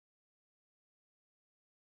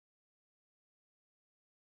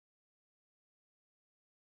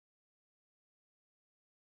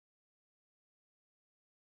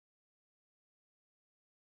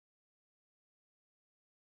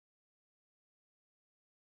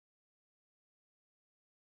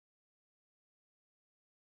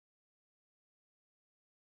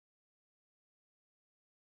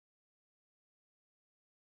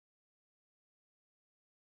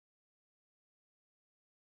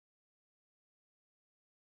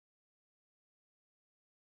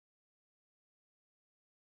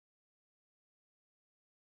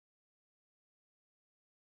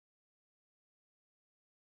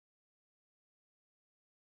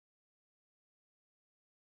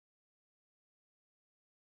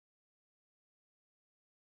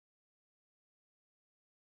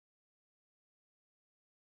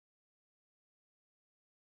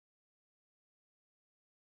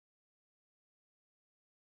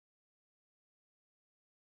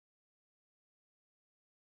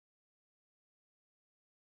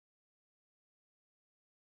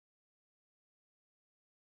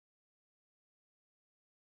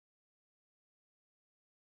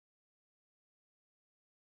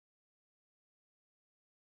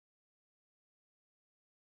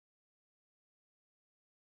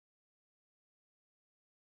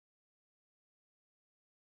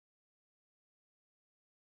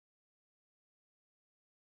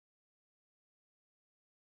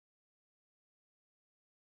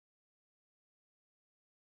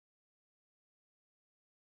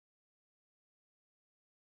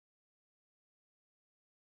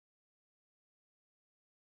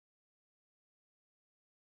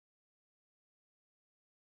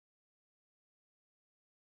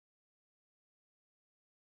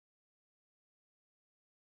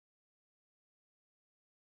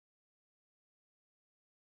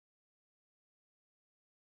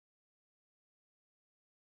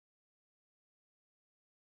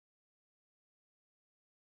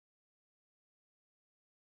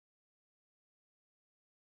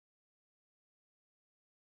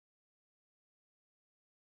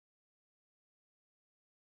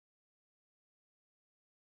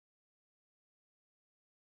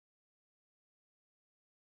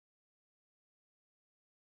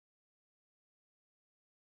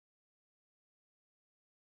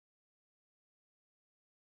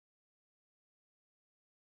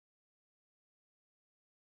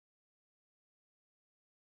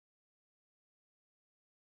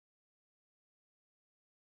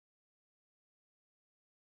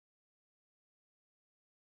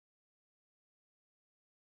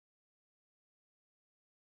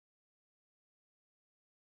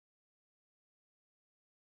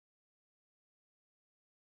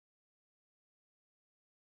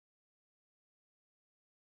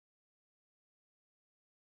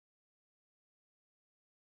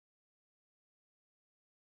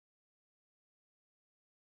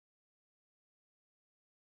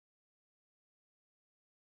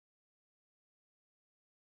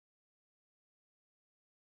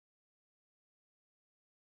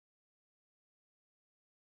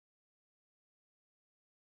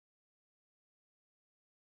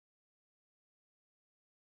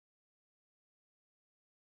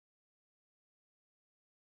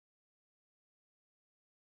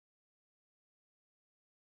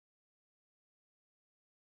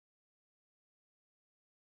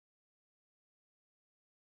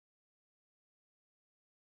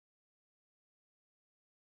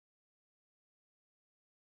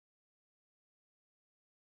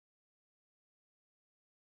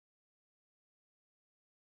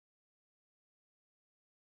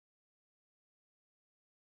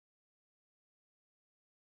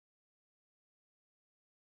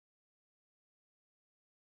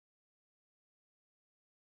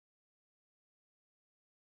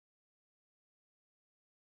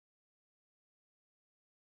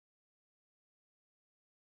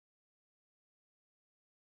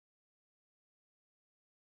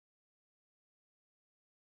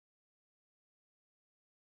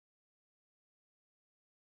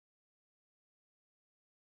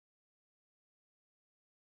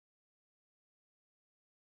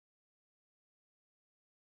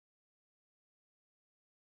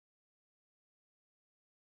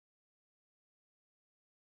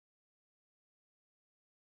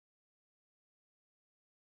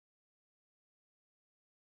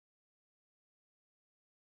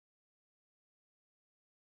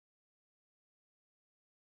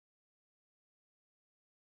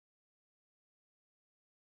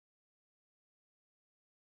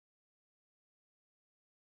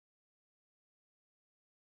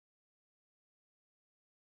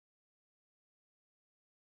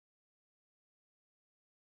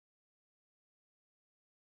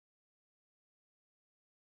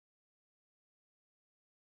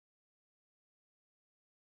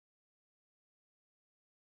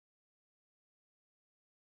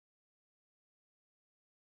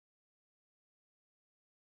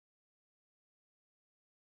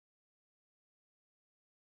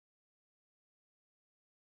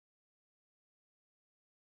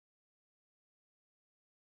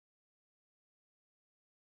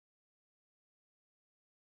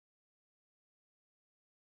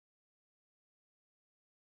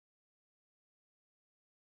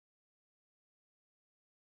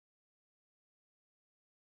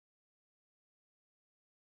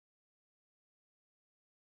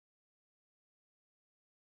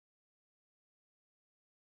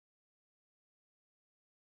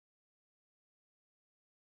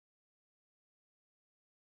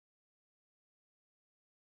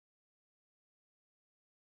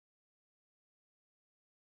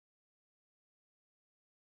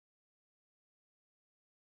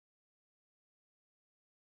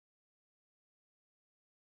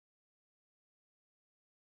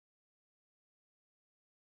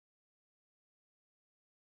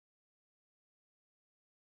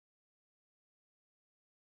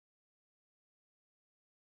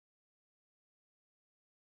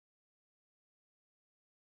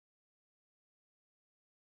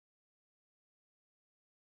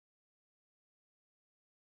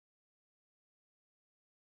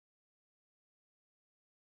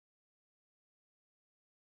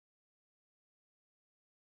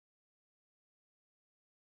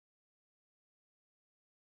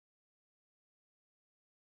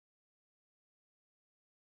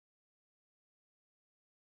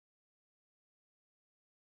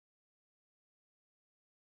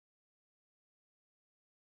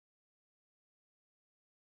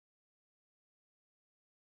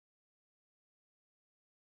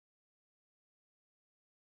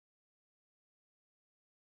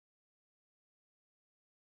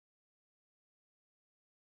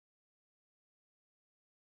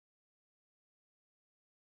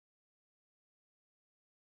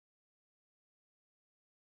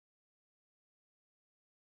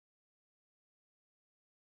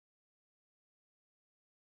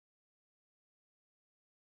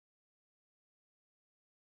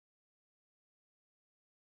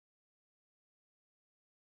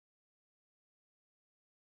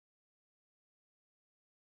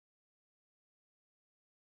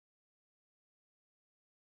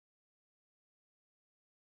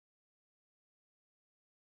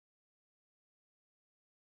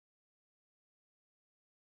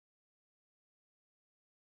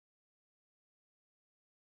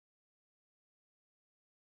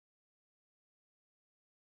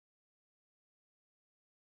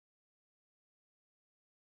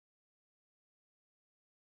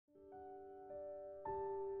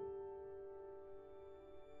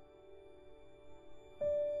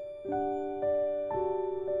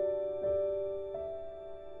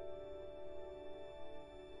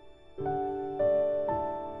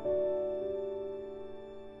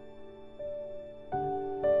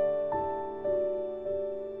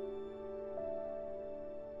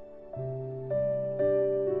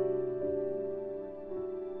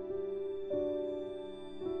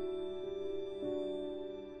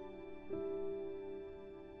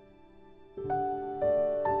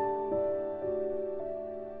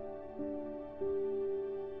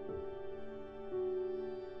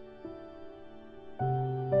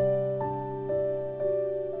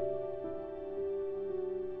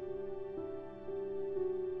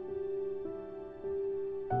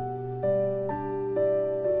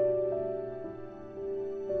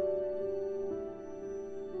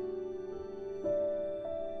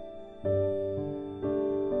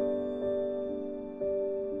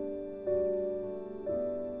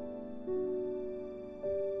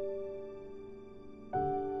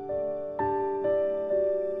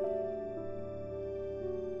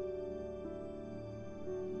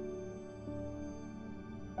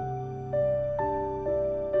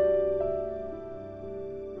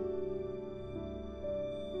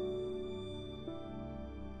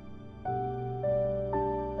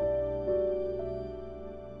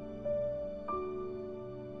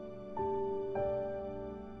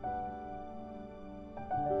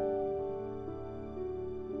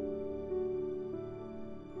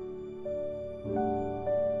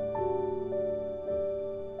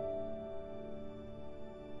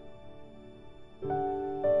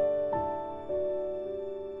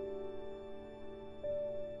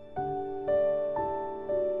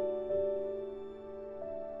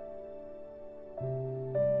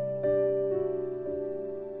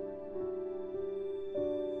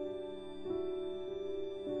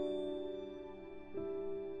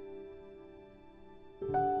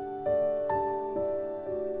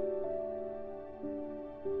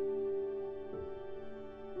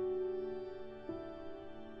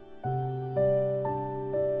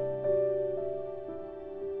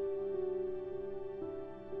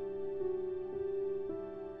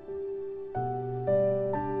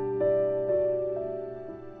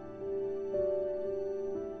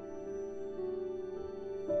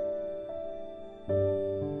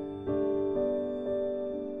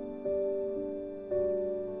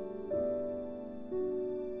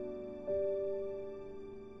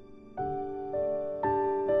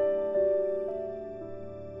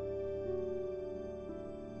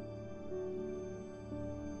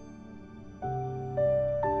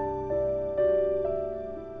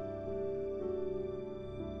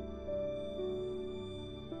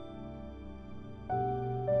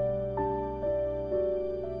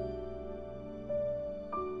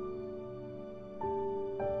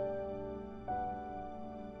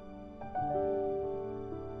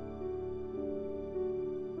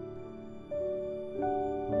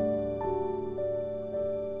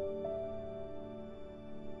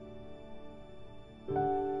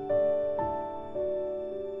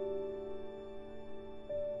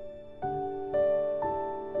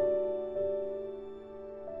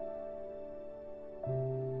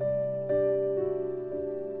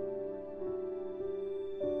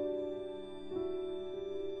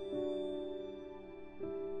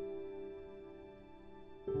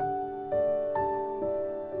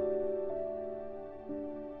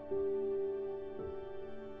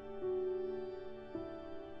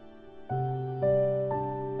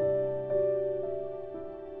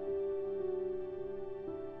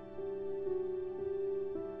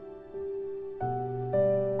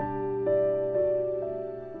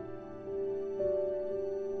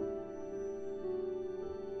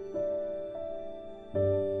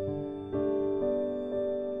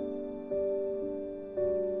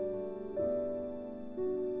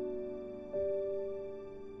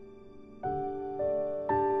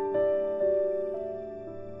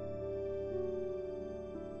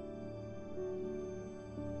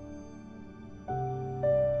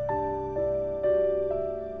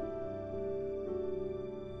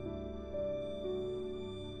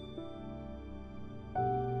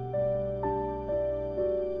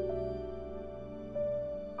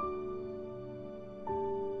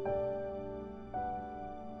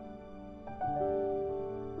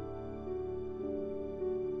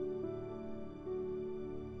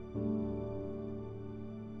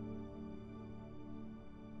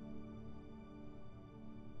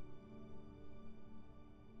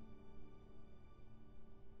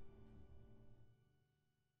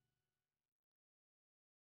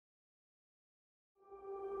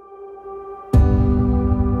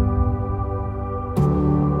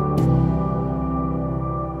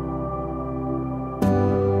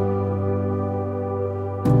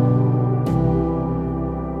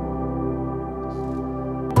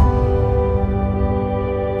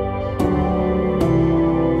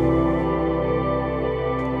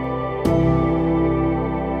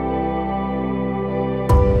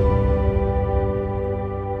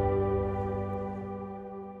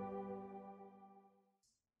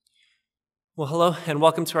Well, hello and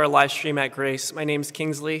welcome to our live stream at Grace. My name is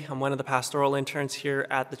Kingsley. I'm one of the pastoral interns here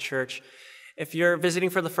at the church. If you're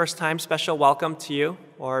visiting for the first time, special welcome to you,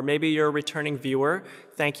 or maybe you're a returning viewer.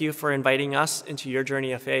 Thank you for inviting us into your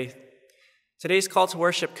journey of faith. Today's call to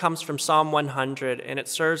worship comes from Psalm 100, and it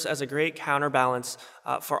serves as a great counterbalance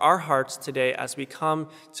for our hearts today as we come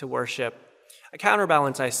to worship. A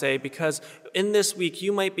counterbalance, I say, because in this week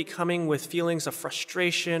you might be coming with feelings of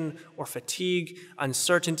frustration or fatigue,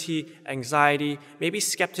 uncertainty, anxiety, maybe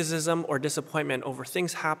skepticism or disappointment over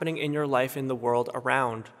things happening in your life in the world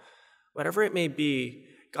around. Whatever it may be,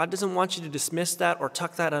 God doesn't want you to dismiss that or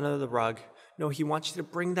tuck that under the rug. No, He wants you to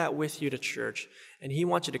bring that with you to church, and He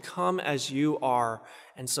wants you to come as you are.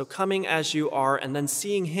 And so coming as you are and then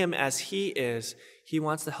seeing Him as He is, He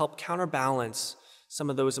wants to help counterbalance some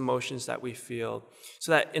of those emotions that we feel,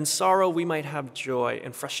 so that in sorrow we might have joy,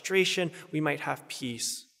 in frustration we might have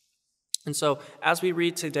peace. And so as we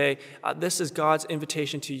read today, this is God's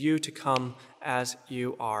invitation to you to come as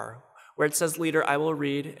you are. Where it says leader, I will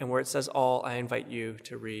read, and where it says all, I invite you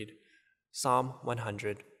to read. Psalm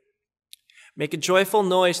 100. Make a joyful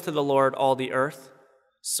noise to the Lord, all the earth.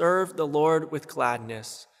 Serve the Lord with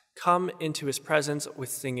gladness. Come into His presence with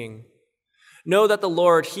singing. Know that the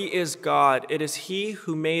Lord, He is God. It is He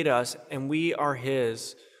who made us, and we are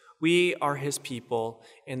His. We are His people,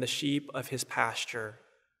 and the sheep of His pasture.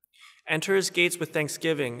 Enter His gates with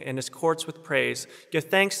thanksgiving, and His courts with praise. Give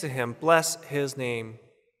thanks to Him. Bless His name.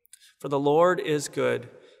 For the Lord is good.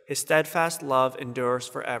 His steadfast love endures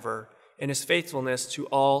forever, and His faithfulness to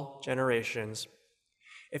all generations.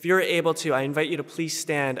 If you're able to, I invite you to please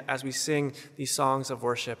stand as we sing these songs of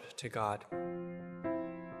worship to God.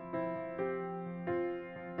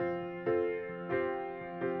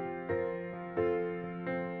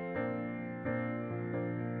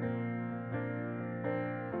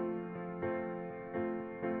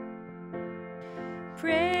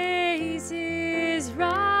 Praise is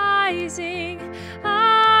rising,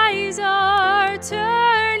 eyes are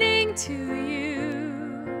turning to you.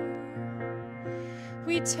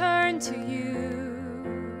 We turn to you.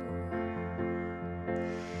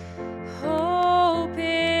 Hope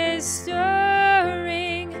is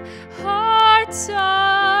stirring, hearts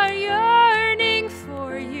are yearning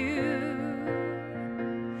for you.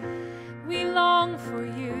 We long for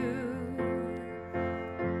you.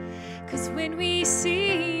 'Cause when we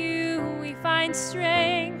see you, we find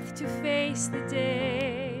strength to face the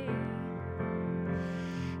day.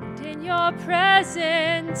 And in your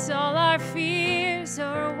presence, all our fears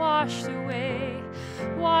are washed away,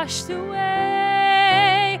 washed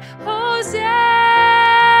away. Hosanna,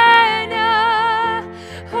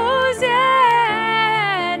 Hosanna.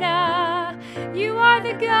 You are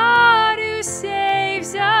the God who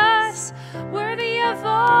saves us, worthy of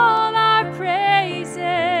all our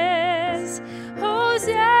praises.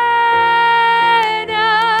 Hosanna,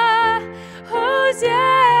 Hosanna,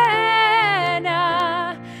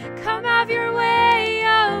 come have your way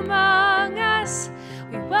among us.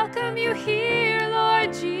 We welcome you here,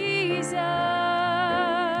 Lord Jesus.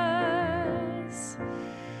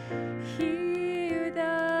 Hear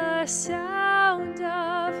the sound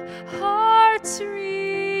of hearts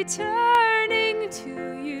returning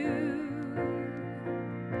to you.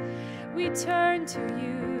 We turn to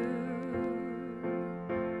you.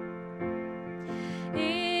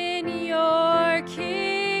 In your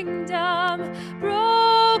kingdom,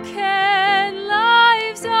 broken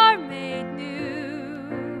lives are made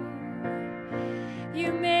new.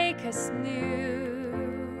 You make us new.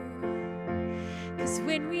 'Cause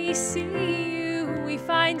when we see you, we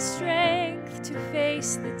find strength to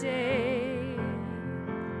face the day.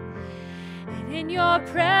 And in your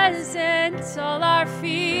presence, all our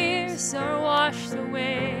fears are washed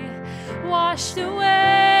away, washed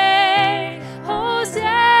away. Hosanna,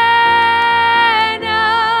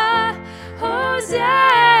 Hosanna,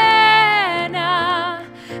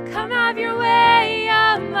 come have your way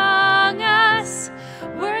among us,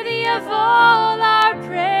 worthy of all our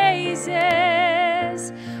praises.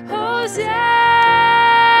 Hosanna,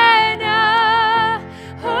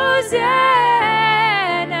 Hosanna,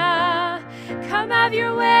 come have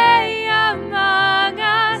your way among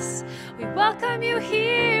us. We welcome you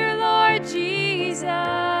here, Lord Jesus.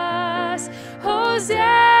 Hosanna,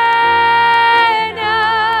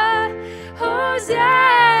 Hosanna,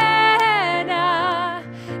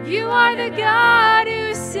 you are the God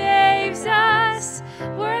who saves us,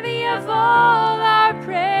 worthy of all our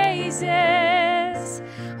praises.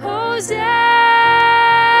 Hosanna,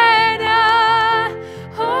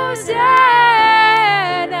 Hosanna,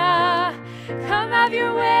 come have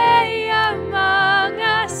your way among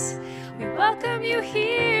us. We welcome you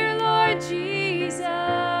here, Lord Jesus.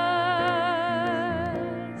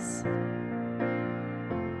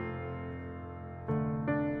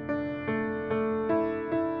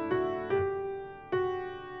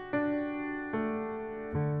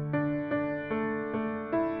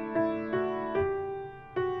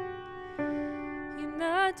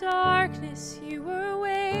 the darkness you were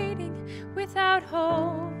waiting, without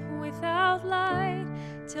hope, without light,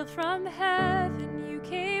 till from heaven you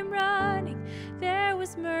came running. There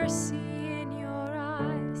was mercy in your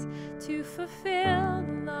eyes to fulfill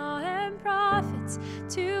the law and prophets.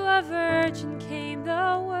 To a virgin came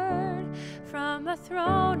the word, from a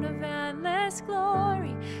throne of endless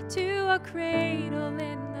glory to a cradle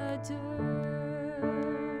in the dirt.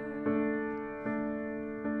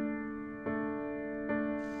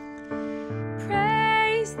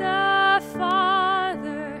 Praise the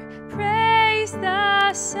Father, praise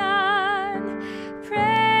the Son,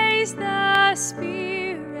 praise the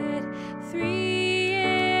Spirit, three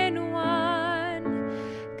in one.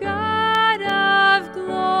 God of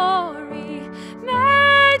glory,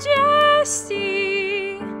 majesty,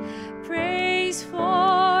 praise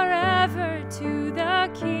forever to the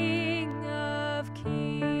King of Kings.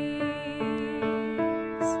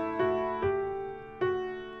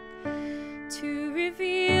 To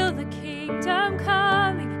reveal the kingdom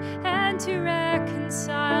coming and to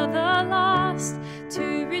reconcile the lost,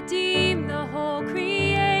 to redeem the whole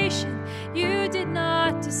creation, you did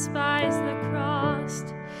not despise the cross.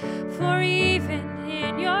 For even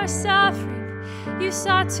in your suffering, you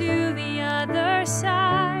saw to the other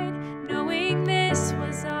side, knowing this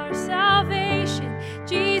was our salvation.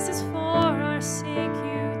 Jesus, for our sake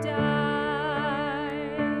you died.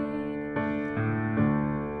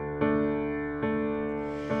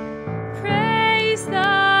 Praise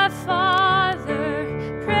the Father,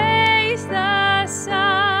 praise the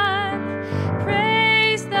Son,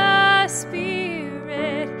 praise the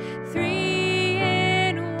Spirit, three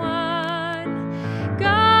in one.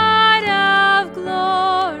 God of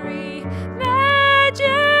glory,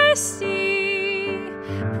 majesty,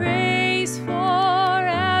 praise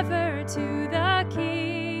forever to the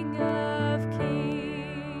King of Kings.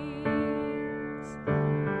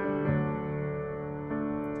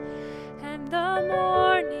 And the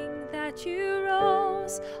morning that you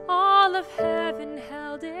rose, all of heaven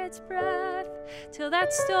held its breath, till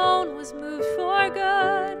that stone was moved for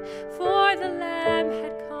good, for the Lamb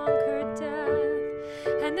had conquered death.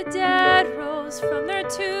 And the dead rose from their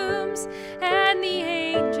tombs, and the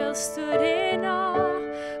angels stood in awe,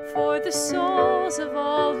 for the souls of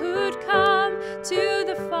all who'd come to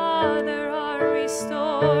the Father are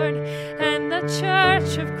restored. And the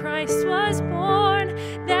church of Christ was born,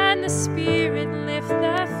 then the Spirit lift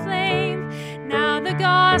the flame. Now the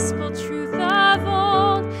gospel truth of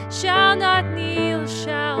old shall not kneel,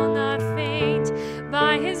 shall not faint.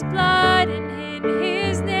 By his blood and in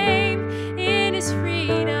his name, in his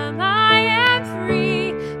freedom I am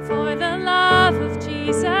free, for the love of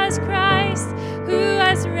Jesus Christ, who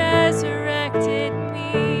has resurrected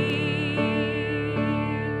me.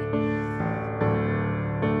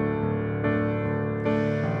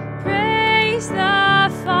 Praise the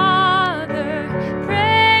Father,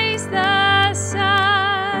 praise the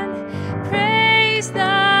Son, praise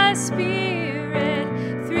the Spirit,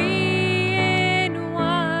 three in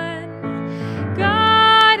one.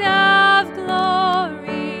 God of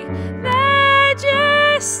glory,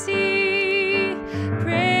 majesty,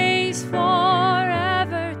 praise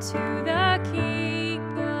forever to the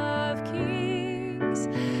King of Kings.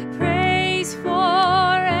 Praise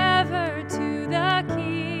forever to the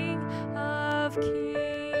King of Kings.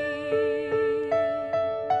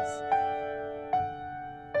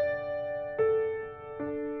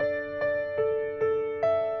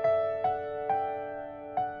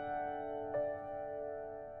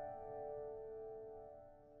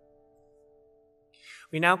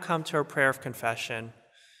 We now come to our prayer of confession.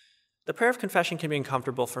 The prayer of confession can be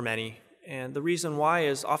uncomfortable for many, and the reason why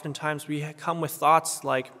is oftentimes we come with thoughts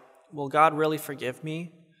like, will God really forgive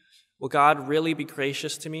me? Will God really be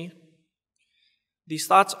gracious to me? These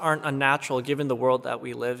thoughts aren't unnatural given the world that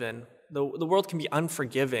we live in. The world can be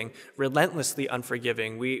unforgiving, relentlessly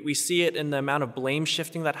unforgiving. We see it in the amount of blame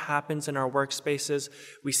shifting that happens in our workspaces.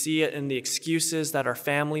 We see it in the excuses that our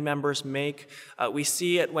family members make. We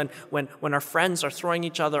see it when our friends are throwing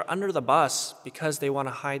each other under the bus because they want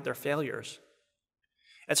to hide their failures.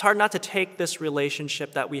 It's hard not to take this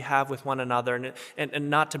relationship that we have with one another and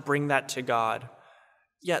not to bring that to God.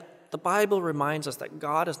 Yet the Bible reminds us that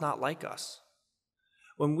God is not like us.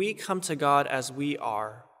 When we come to God as we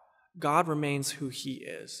are, God remains who he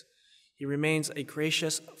is. He remains a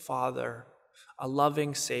gracious Father, a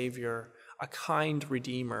loving Savior, a kind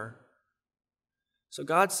Redeemer. So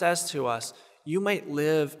God says to us, you might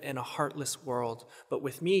live in a heartless world, but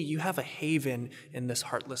with me, you have a haven in this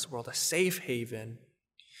heartless world, a safe haven.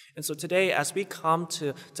 And so today, as we come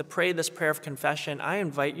to pray this prayer of confession, I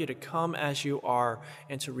invite you to come as you are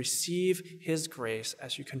and to receive his grace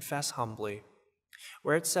as you confess humbly.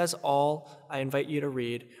 Where it says all, I invite you to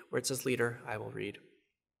read. Where it says leader, I will read.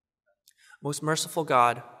 Most merciful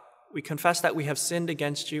God, we confess that we have sinned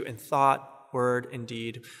against you in thought, word, and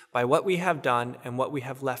deed, by what we have done and what we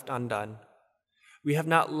have left undone. We have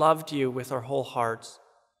not loved you with our whole hearts.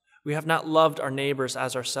 We have not loved our neighbors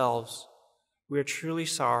as ourselves. We are truly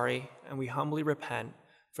sorry, and we humbly repent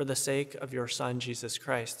for the sake of your Son, Jesus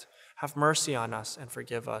Christ. Have mercy on us and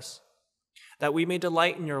forgive us, that we may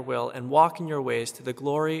delight in your will and walk in your ways to the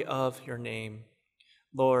glory of your name.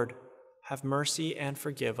 Lord, have mercy and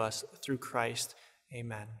forgive us through Christ.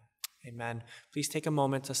 Amen. Amen. Please take a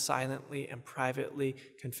moment to silently and privately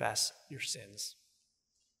confess your sins.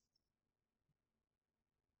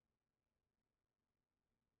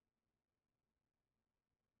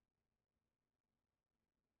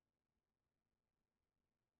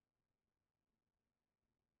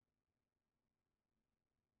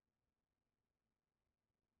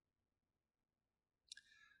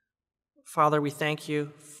 Father, we thank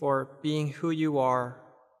you for being who you are,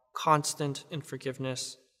 constant in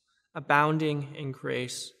forgiveness, abounding in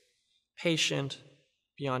grace, patient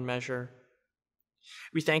beyond measure.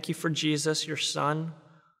 We thank you for Jesus, your Son,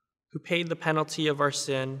 who paid the penalty of our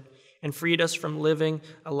sin and freed us from living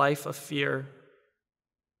a life of fear.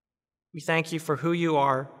 We thank you for who you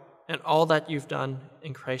are and all that you've done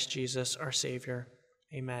in Christ Jesus, our Savior.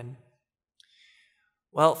 Amen.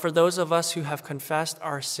 Well, for those of us who have confessed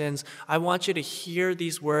our sins, I want you to hear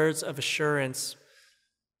these words of assurance.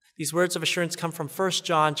 These words of assurance come from 1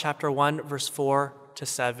 John chapter 1, verse 4 to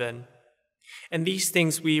 7. And these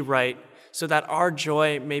things we write so that our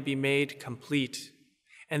joy may be made complete.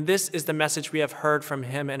 And this is the message we have heard from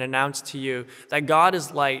him and announced to you, that God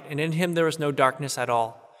is light, and in him there is no darkness at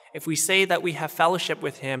all. If we say that we have fellowship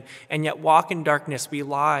with him and yet walk in darkness, we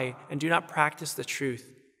lie and do not practice the truth.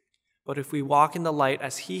 But if we walk in the light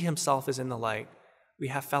as he himself is in the light, we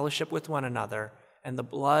have fellowship with one another, and the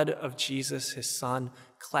blood of Jesus, his Son,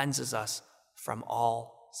 cleanses us from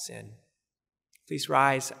all sin. Please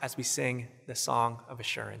rise as we sing the song of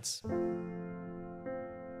assurance.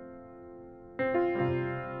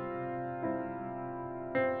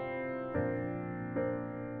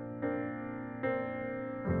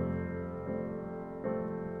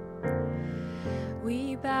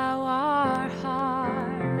 We bow our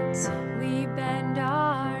hearts, we bend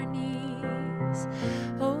our knees.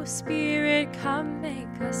 Oh Spirit, come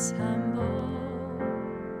make us humble.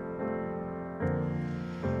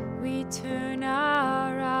 We turn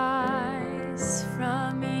our eyes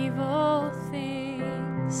from evil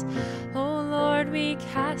things. Oh Lord, we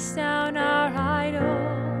cast down our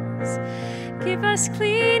idols. Give us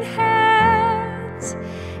clean hands,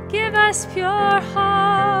 give us pure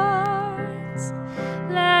hearts.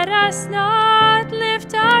 Let us not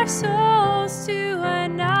lift our souls to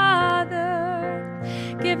another.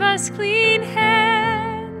 Give us clean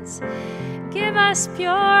hands, give us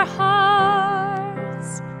pure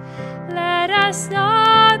hearts. Let us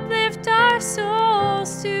not lift our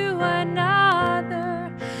souls to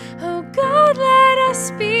another. Oh God, let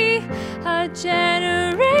us be a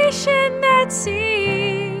generation that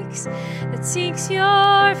seeks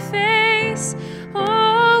your face.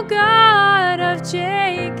 Oh God of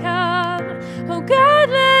Jacob, oh God,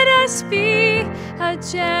 let us be a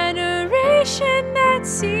generation that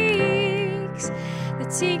seeks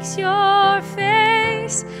your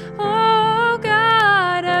face. Oh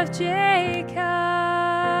God of Jacob.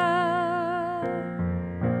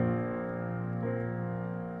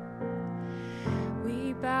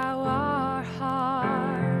 We bow our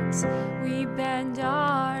hearts, we bend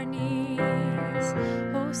our knees.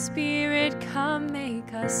 Oh Spirit, come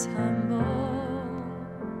make us humble.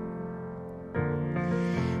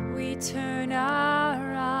 We turn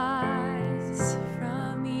our eyes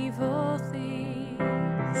from evil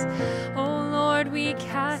things. Oh Lord, we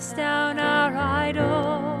cast down our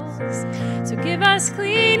idols. So give us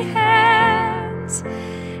clean hands,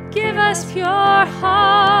 give us pure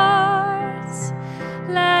hearts.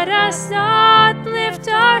 Let us not lift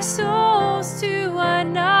our souls to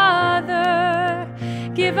another.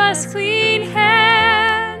 Give us clean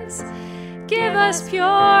hands, give us pure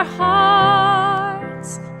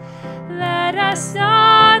hearts. Let us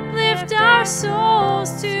not lift our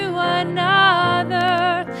souls to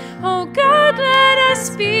another. Oh God, let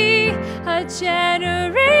us be a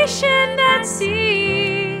generation that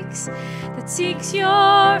seeks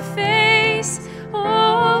your face.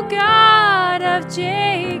 Oh God of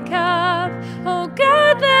Jacob, oh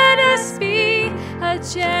God, let us be a a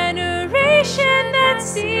generation that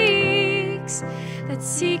seeks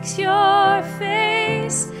your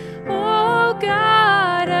face, O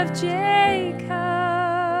God of Jacob.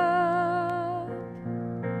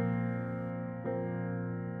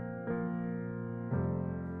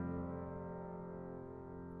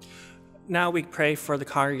 Now we pray for the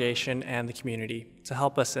congregation and the community. To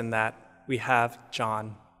help us in that, we have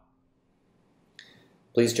John.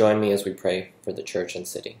 Please join me as we pray for the church and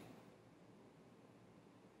city.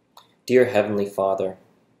 Dear Heavenly Father,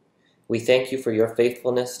 we thank you for your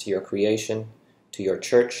faithfulness to your creation, to your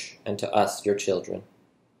church, and to us, your children.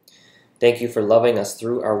 Thank you for loving us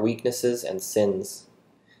through our weaknesses and sins,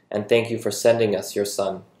 and thank you for sending us your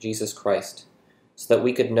Son, Jesus Christ, so that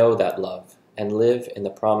we could know that love and live in the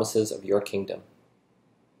promises of your kingdom.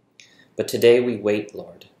 But today we wait,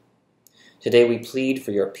 Lord. Today we plead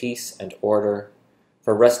for your peace and order,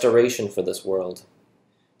 for restoration for this world.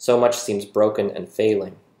 So much seems broken and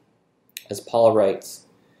failing. As Paul writes,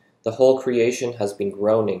 the whole creation has been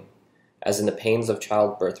groaning, as in the pains of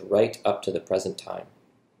childbirth, right up to the present time.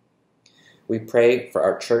 We pray for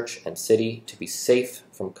our church and city to be safe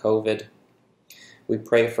from COVID. We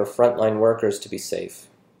pray for frontline workers to be safe,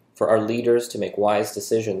 for our leaders to make wise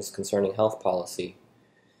decisions concerning health policy.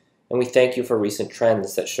 And we thank you for recent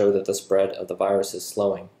trends that show that the spread of the virus is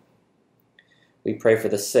slowing. We pray for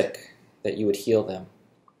the sick, that you would heal them.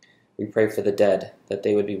 We pray for the dead, that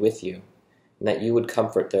they would be with you, and that you would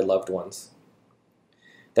comfort their loved ones.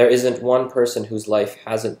 There isn't one person whose life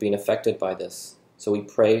hasn't been affected by this, so we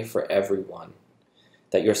pray for everyone,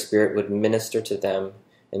 that your Spirit would minister to them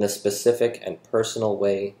in the specific and personal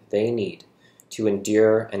way they need to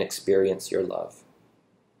endure and experience your love.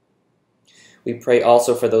 We pray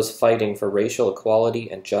also for those fighting for racial equality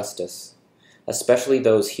and justice, especially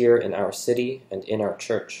those here in our city and in our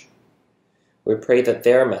church. We pray that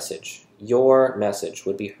their message, your message,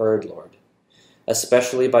 would be heard, Lord,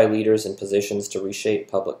 especially by leaders in positions to reshape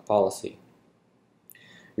public policy.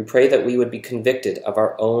 We pray that we would be convicted of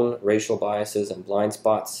our own racial biases and blind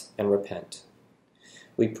spots and repent.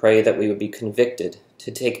 We pray that we would be convicted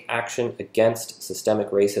to take action against systemic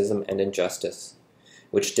racism and injustice,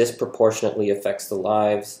 which disproportionately affects the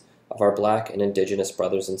lives of our Black and Indigenous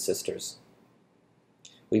brothers and sisters.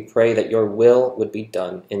 We pray that your will would be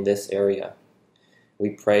done in this area. We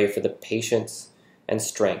pray for the patience and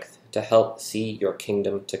strength to help see your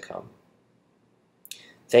kingdom to come.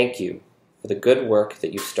 Thank you for the good work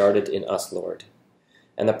that you started in us, Lord,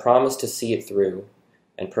 and the promise to see it through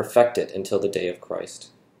and perfect it until the day of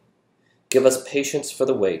Christ. Give us patience for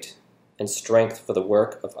the wait and strength for the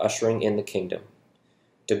work of ushering in the kingdom.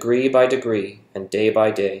 Degree by degree and day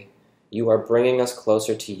by day, you are bringing us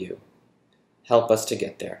closer to you. Help us to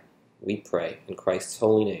get there, we pray in Christ's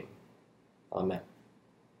holy name. Amen.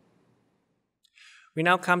 We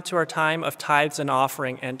now come to our time of tithes and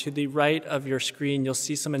offering, and to the right of your screen, you'll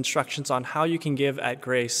see some instructions on how you can give at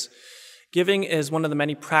Grace. Giving is one of the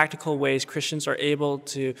many practical ways Christians are able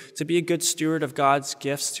to be a good steward of God's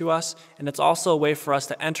gifts to us, and it's also a way for us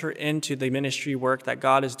to enter into the ministry work that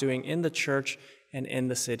God is doing in the church and in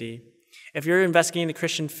the city. If you're investigating the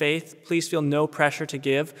Christian faith, please feel no pressure to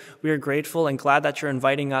give. We are grateful and glad that you're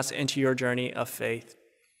inviting us into your journey of faith.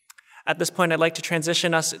 At this point, I'd like to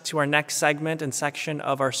transition us to our next segment and section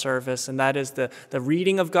of our service, and that is the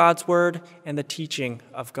reading of God's Word and the teaching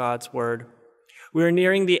of God's Word. We are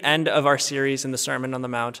nearing the end of our series in the Sermon on the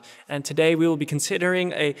Mount, and today we will be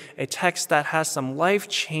considering a text that has some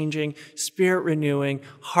life-changing, spirit-renewing,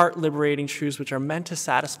 heart-liberating truths which are meant to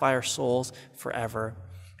satisfy our souls forever.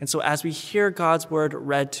 And so as we hear God's Word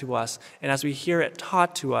read to us, and as we hear it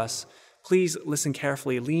taught to us, please listen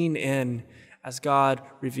carefully, lean in as God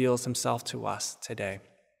reveals himself to us today.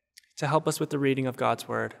 To help us with the reading of God's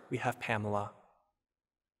Word, we have Pamela.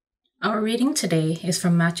 Our reading today is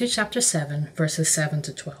from Matthew chapter 7, verses 7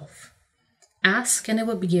 to 12. Ask and it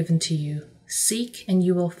will be given to you. Seek and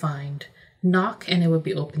you will find. Knock and it will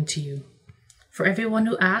be opened to you. For everyone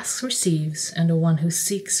who asks receives, and the one who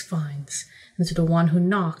seeks finds, and to the one who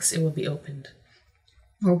knocks it will be opened.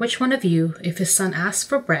 Or which one of you, if his son asks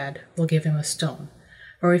for bread, will give him a stone?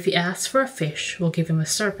 Or if he asks for a fish, will give him a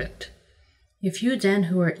serpent? If you then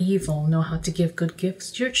who are evil know how to give good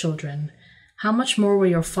gifts to your children, how much more will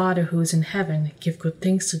your Father who is in heaven give good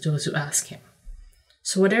things to those who ask him?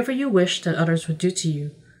 So whatever you wish that others would do to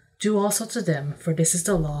you, do also to them, for this is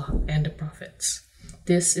the law and the prophets.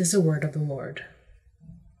 This is the word of the Lord.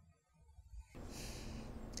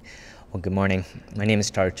 Well, good morning. My name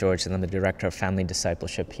is Tarek George, and I'm the Director of Family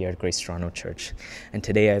Discipleship here at Grace Toronto Church. And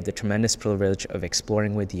today I have the tremendous privilege of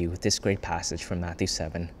exploring with you this great passage from Matthew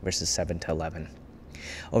 7, verses 7 to 11.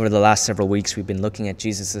 Over the last several weeks, we've been looking at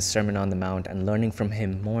Jesus' Sermon on the Mount and learning from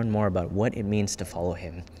him more and more about what it means to follow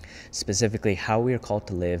him, specifically how we are called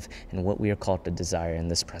to live and what we are called to desire in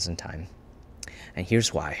this present time. And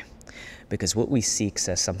here's why. Because what we seek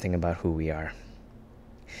says something about who we are.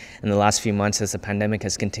 In the last few months, as the pandemic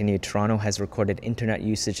has continued, Toronto has recorded internet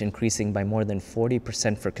usage increasing by more than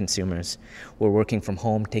 40% for consumers. We're working from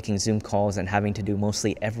home, taking Zoom calls, and having to do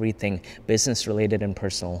mostly everything business-related and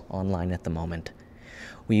personal online at the moment.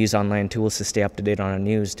 We use online tools to stay up to date on our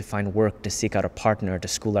news, to find work, to seek out a partner, to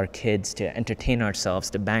school our kids, to entertain ourselves,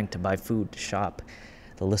 to bank, to buy food, to shop.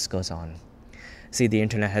 The list goes on. See, the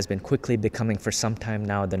internet has been quickly becoming for some time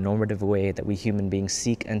now the normative way that we human beings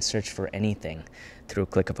seek and search for anything through a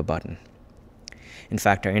click of a button. In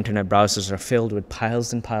fact, our internet browsers are filled with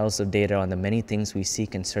piles and piles of data on the many things we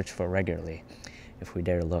seek and search for regularly, if we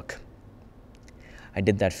dare look. I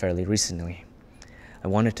did that fairly recently. I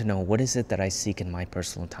wanted to know, what is it that I seek in my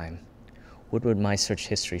personal time? What would my search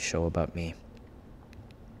history show about me?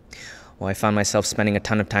 Well, I found myself spending a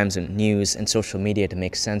ton of time in news and social media to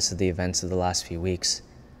make sense of the events of the last few weeks.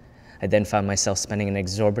 I then found myself spending an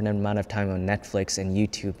exorbitant amount of time on Netflix and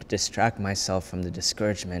YouTube to distract myself from the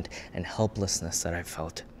discouragement and helplessness that I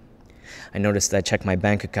felt. I noticed that I checked my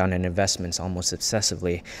bank account and investments almost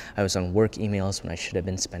obsessively. I was on work emails when I should have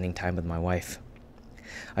been spending time with my wife.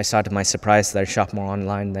 I saw to my surprise that I shopped more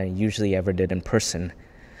online than I usually ever did in person.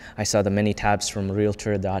 I saw the many tabs from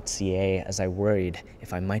Realtor.ca as I worried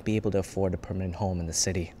if I might be able to afford a permanent home in the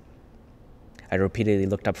city. I repeatedly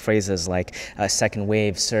looked up phrases like a second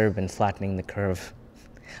wave, CERB, and flattening the curve.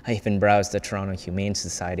 I even browsed the Toronto Humane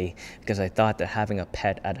Society because I thought that having a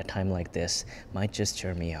pet at a time like this might just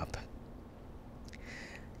cheer me up.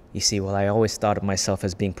 You see, while I always thought of myself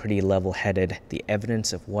as being pretty level-headed, the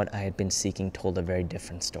evidence of what I had been seeking told a very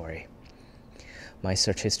different story. My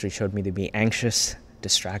search history showed me to be anxious,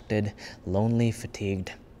 distracted, lonely,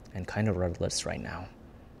 fatigued, and kind of rudderless right now.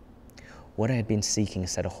 What I had been seeking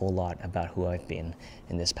said a whole lot about who I've been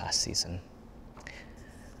in this past season.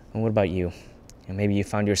 And what about you? And maybe you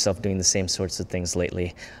found yourself doing the same sorts of things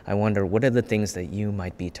lately. I wonder, what are the things that you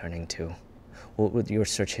might be turning to? What would your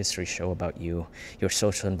search history show about you, your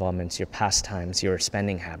social involvements, your pastimes, your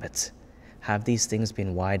spending habits? Have these things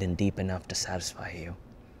been wide and deep enough to satisfy you?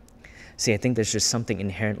 See, I think there's just something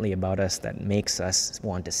inherently about us that makes us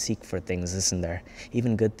want to seek for things, isn't there?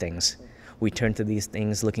 Even good things. We turn to these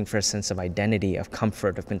things looking for a sense of identity, of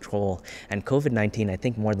comfort, of control. And COVID-19, I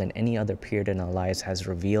think more than any other period in our lives, has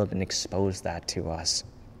revealed and exposed that to us.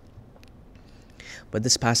 But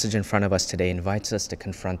this passage in front of us today invites us to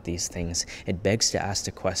confront these things. It begs to ask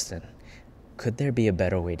the question, could there be a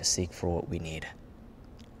better way to seek for what we need?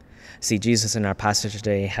 See, Jesus in our passage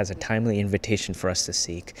today has a timely invitation for us to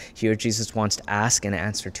seek. Here, Jesus wants to ask and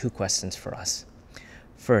answer two questions for us.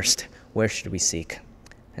 First, where should we seek?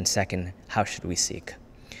 And second, how should we seek?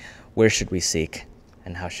 Where should we seek?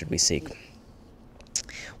 And how should we seek?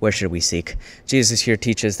 Where should we seek? Jesus here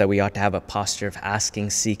teaches that we ought to have a posture of asking,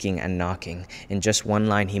 seeking, and knocking. In just one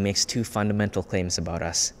line, he makes two fundamental claims about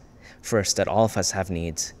us. First, that all of us have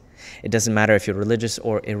needs. It doesn't matter if you're religious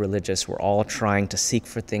or irreligious, we're all trying to seek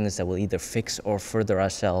for things that will either fix or further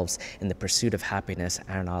ourselves in the pursuit of happiness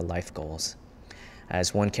and our life goals.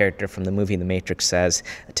 As one character from the movie The Matrix says,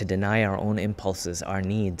 to deny our own impulses, our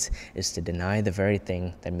needs, is to deny the very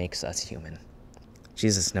thing that makes us human.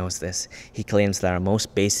 Jesus knows this. He claims that our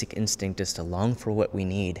most basic instinct is to long for what we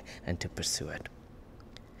need and to pursue it.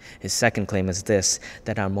 His second claim is this,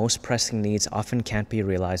 that our most pressing needs often can't be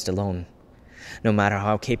realized alone. No matter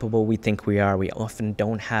how capable we think we are, we often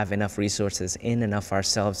don't have enough resources in and of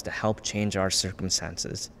ourselves to help change our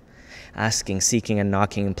circumstances. Asking, seeking, and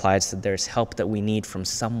knocking implies that there's help that we need from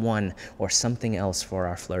someone or something else for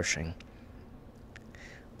our flourishing.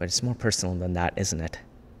 But it's more personal than that, isn't it?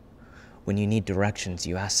 When you need directions,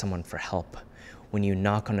 you ask someone for help. When you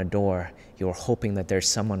knock on a door, you're hoping that there's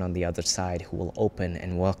someone on the other side who will open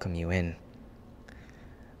and welcome you in.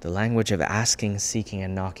 The language of asking, seeking,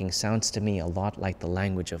 and knocking sounds to me a lot like the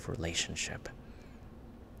language of relationship.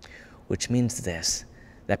 Which means this,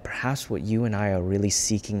 that perhaps what you and I are really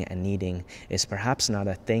seeking and needing is perhaps not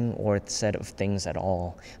a thing or a set of things at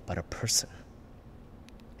all, but a person.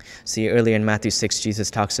 See, earlier in Matthew 6, Jesus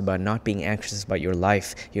talks about not being anxious about your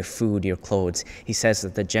life, your food, your clothes. He says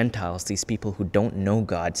that the Gentiles, these people who don't know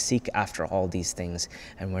God, seek after all these things,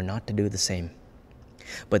 and we're not to do the same.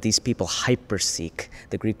 But these people hyper-seek.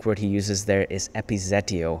 The Greek word he uses there is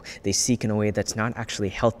epizetio. They seek in a way that's not actually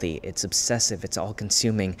healthy. It's obsessive. It's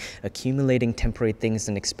all-consuming. Accumulating temporary things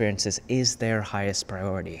and experiences is their highest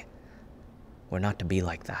priority. We're not to be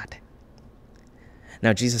like that.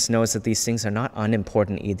 Now, Jesus knows that these things are not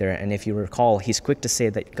unimportant either, and if you recall, he's quick to say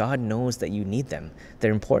that God knows that you need them.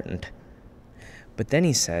 They're important. But then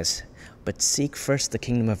he says, "But seek first the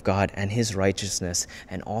kingdom of God and his righteousness,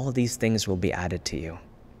 and all these things will be added to you."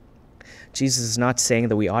 Jesus is not saying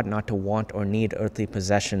that we ought not to want or need earthly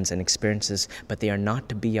possessions and experiences, but they are not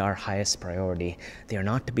to be our highest priority. They are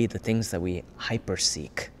not to be the things that we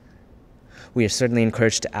hyper-seek. We are certainly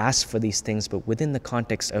encouraged to ask for these things, but within the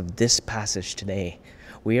context of this passage today,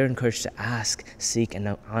 we are encouraged to ask, seek,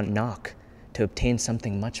 and knock to obtain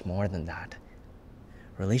something much more than that: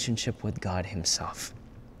 relationship with God himself.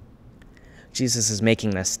 Jesus is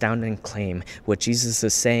making an astounding claim. What Jesus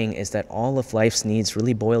is saying is that all of life's needs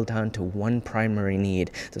really boil down to one primary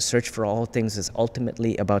need. The search for all things is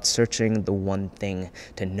ultimately about searching the one thing: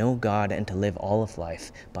 to know God and to live all of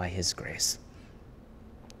life by his grace.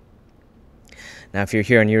 Now, if you're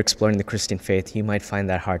here and you're exploring the Christian faith, you might find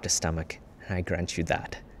that hard to stomach, and I grant you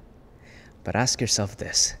that. But ask yourself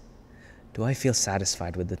this: do I feel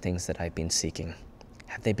satisfied with the things that I've been seeking?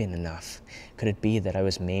 Have they been enough? Could it be that I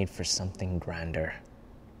was made for something grander?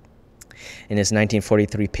 In his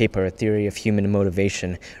 1943 paper, A Theory of Human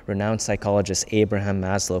Motivation, renowned psychologist Abraham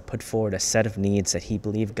Maslow put forward a set of needs that he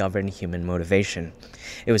believed governed human motivation.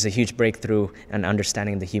 It was a huge breakthrough in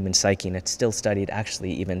understanding the human psyche, and it's still studied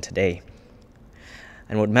actually even today.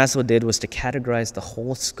 And what Maslow did was to categorize the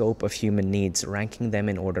whole scope of human needs, ranking them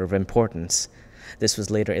in order of importance. This was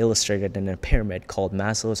later illustrated in a pyramid called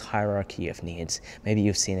Maslow's hierarchy of needs. Maybe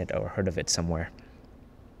you've seen it or heard of it somewhere.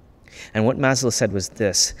 And what Maslow said was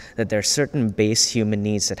this: that there are certain base human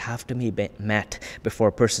needs that have to be met before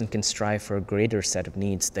a person can strive for a greater set of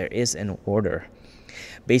needs. There is an order.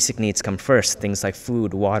 Basic needs come first, things like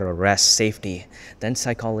food, water, rest, safety. Then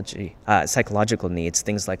psychological needs,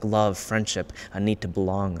 things like love, friendship, a need to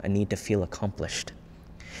belong, a need to feel accomplished.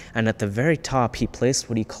 And at the very top, he placed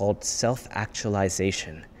what he called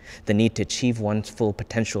self-actualization, the need to achieve one's full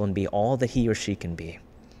potential and be all that he or she can be.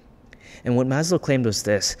 And what Maslow claimed was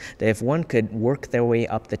this: that if one could work their way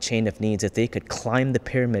up the chain of needs, if they could climb the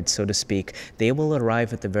pyramid, so to speak, they will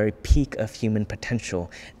arrive at the very peak of human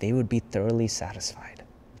potential. They would be thoroughly satisfied.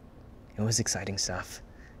 It was exciting stuff.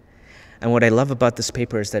 And what I love about this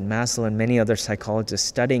paper is that Maslow and many other psychologists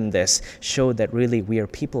studying this showed that really we are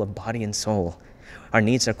people of body and soul. Our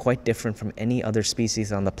needs are quite different from any other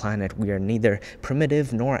species on the planet. We are neither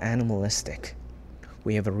primitive nor animalistic.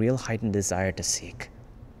 We have a real heightened desire to seek.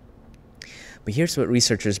 But here's what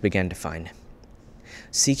researchers began to find.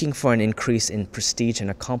 Seeking for an increase in prestige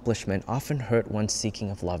and accomplishment often hurt one's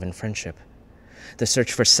seeking of love and friendship. The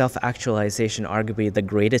search for self-actualization, arguably the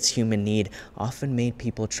greatest human need, often made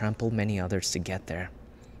people trample many others to get there.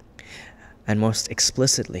 And most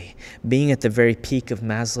explicitly, being at the very peak of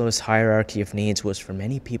Maslow's hierarchy of needs was for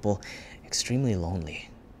many people extremely lonely.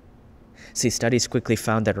 See, studies quickly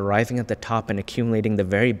found that arriving at the top and accumulating the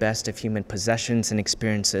very best of human possessions and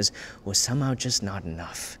experiences was somehow just not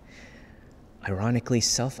enough. Ironically,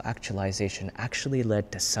 self-actualization actually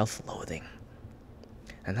led to self-loathing.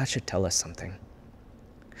 And that should tell us something.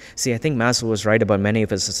 See, I think Maslow was right about many of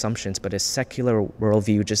his assumptions, but his secular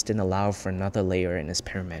worldview just didn't allow for another layer in his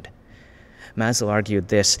pyramid. Maslow argued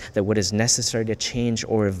this: that what is necessary to change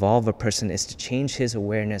or evolve a person is to change his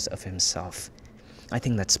awareness of himself. I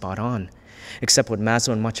think that's spot on. Except what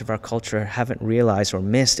Maslow and much of our culture haven't realized or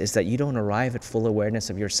missed is that you don't arrive at full awareness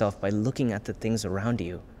of yourself by looking at the things around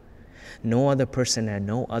you. No other person and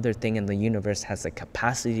no other thing in the universe has the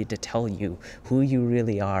capacity to tell you who you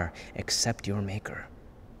really are except your Maker,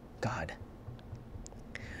 God.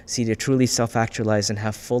 See, to truly self-actualize and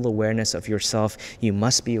have full awareness of yourself, you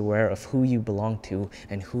must be aware of who you belong to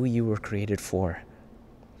and who you were created for.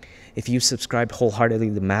 If you subscribe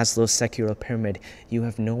wholeheartedly to Maslow's secular pyramid, you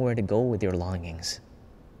have nowhere to go with your longings.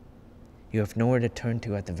 You have nowhere to turn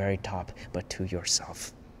to at the very top, but to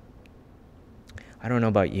yourself. I don't know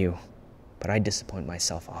about you, but I disappoint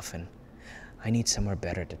myself often. I need somewhere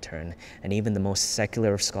better to turn, and even the most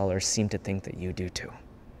secular of scholars seem to think that you do too.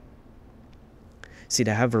 See,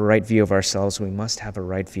 to have a right view of ourselves, we must have a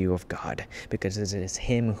right view of God, because it is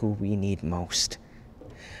Him who we need most.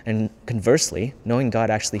 And conversely, knowing God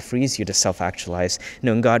actually frees you to self-actualize.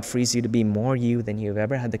 Knowing God frees you to be more you than you've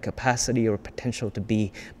ever had the capacity or potential to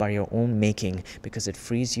be by your own making, because it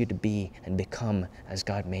frees you to be and become as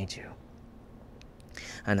God made you.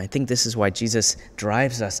 And I think this is why Jesus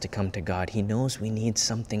drives us to come to God. He knows we need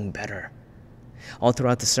something better. All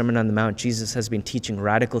throughout the Sermon on the Mount, Jesus has been teaching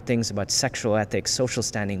radical things about sexual ethics, social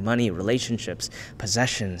standing, money, relationships,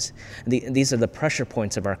 possessions. These are the pressure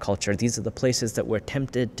points of our culture. These are the places that we're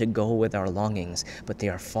tempted to go with our longings, but they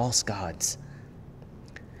are false gods.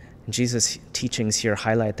 And Jesus' teachings here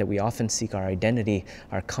highlight that we often seek our identity,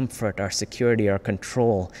 our comfort, our security, our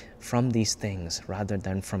control from these things rather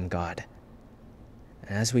than from God.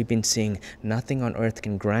 And as we've been seeing, nothing on earth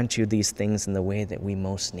can grant you these things in the way that we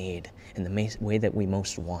most need, in the way that we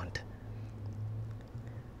most want.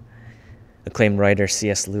 Acclaimed writer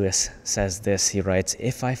C.S. Lewis says this. He writes,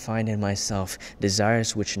 "If I find in myself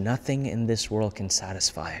desires which nothing in this world can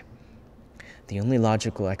satisfy, the only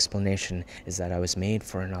logical explanation is that I was made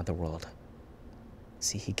for another world."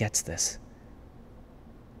 See, he gets this.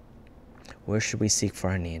 Where should we seek for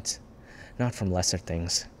our needs? Not from lesser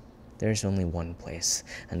things. There is only one place,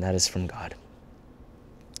 and that is from God.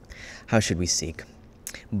 How should we seek?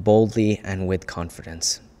 Boldly and with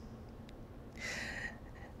confidence.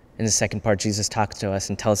 In the second part, Jesus talks to us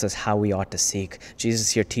and tells us how we ought to seek.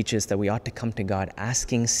 Jesus here teaches that we ought to come to God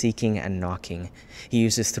asking, seeking, and knocking. He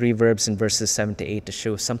uses 3 verbs in verses 7 to 8 to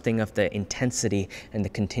show something of the intensity and the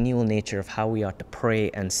continual nature of how we ought to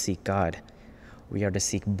pray and seek God. We are to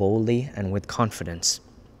seek boldly and with confidence.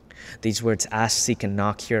 These words, ask, seek, and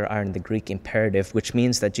knock, here are in the Greek imperative, which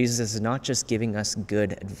means that Jesus is not just giving us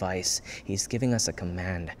good advice. He's giving us a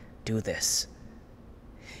command. Do this.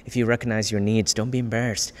 If you recognize your needs, don't be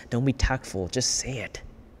embarrassed. Don't be tactful. Just say it.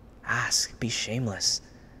 Ask. Be shameless.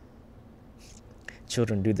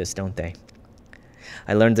 Children do this, don't they?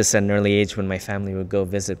 I learned this at an early age when my family would go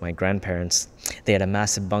visit my grandparents. They had a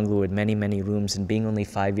massive bungalow with many, many rooms, and being only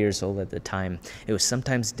 5 years old at the time, it was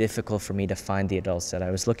sometimes difficult for me to find the adults that I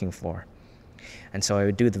was looking for. And so I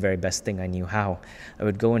would do the very best thing I knew how. I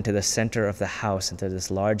would go into the center of the house, into this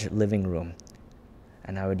large living room,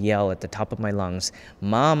 and I would yell at the top of my lungs,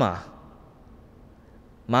 "Mama!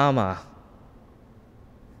 Mama!"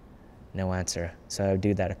 No answer, so I would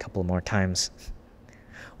do that a couple more times.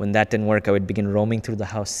 When that didn't work, I would begin roaming through the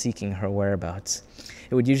house seeking her whereabouts.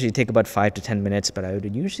 It would usually take about 5 to 10 minutes, but I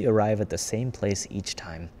would usually arrive at the same place each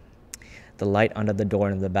time. The light under the door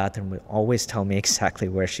in the bathroom would always tell me exactly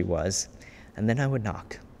where she was, and then I would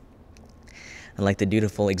knock. And like the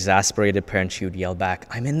dutiful, exasperated parent, she would yell back,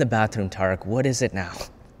 "I'm in the bathroom, Tarek. What is it now?"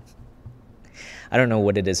 I don't know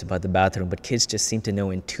what it is about the bathroom, but kids just seem to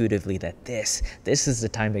know intuitively that this is the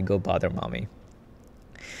time to go bother mommy.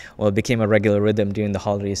 Well, it became a regular rhythm during the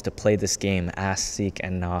holidays to play this game, ask, seek,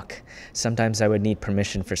 and knock. Sometimes I would need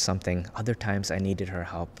permission for something. Other times I needed her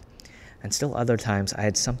help. And still other times I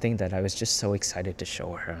had something that I was just so excited to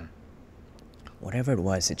show her. Whatever it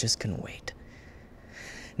was, it just couldn't wait.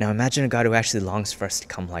 Now imagine a God who actually longs for us to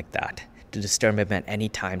come like that, to disturb him at any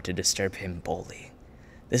time, to disturb him boldly.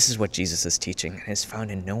 This is what Jesus is teaching and is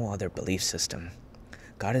found in no other belief system.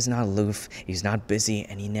 God is not aloof, he's not busy,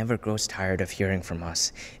 and he never grows tired of hearing from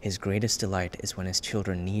us. His greatest delight is when his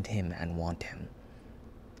children need him and want him.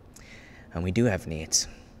 And we do have needs.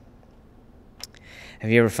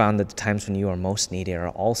 Have you ever found that the times when you are most needy are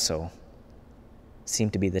also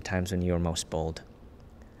seem to be the times when you are most bold?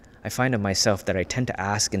 I find of myself that I tend to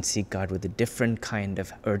ask and seek God with a different kind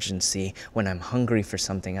of urgency when I'm hungry for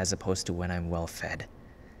something as opposed to when I'm well fed.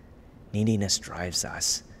 Neediness drives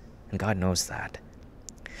us, and God knows that.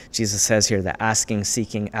 Jesus says here that asking,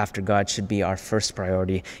 seeking after God should be our first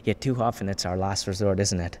priority, yet too often it's our last resort,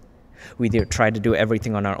 isn't it? We either try to do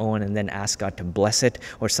everything on our own and then ask God to bless it,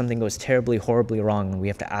 or something goes terribly, horribly wrong and we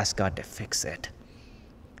have to ask God to fix it.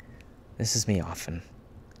 This is me often,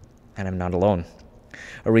 and I'm not alone.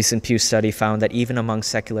 A recent Pew study found that even among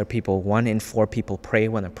secular people, 1 in 4 people pray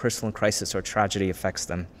when a personal crisis or tragedy affects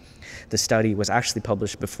them. The study was actually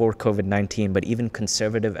published before COVID-19, but even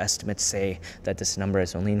conservative estimates say that this number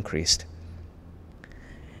has only increased.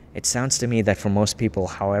 It sounds to me that for most people,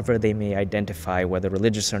 however they may identify, whether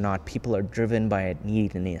religious or not, people are driven by a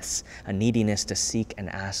neediness to seek and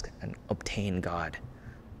ask and obtain God.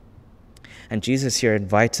 And Jesus here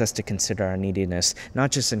invites us to consider our neediness,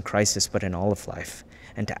 not just in crisis, but in all of life,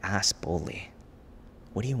 and to ask boldly.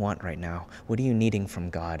 What do you want right now? What are you needing from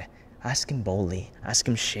God? Ask him boldly. Ask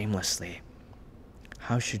him shamelessly.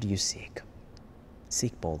 How should you seek?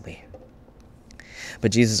 Seek boldly.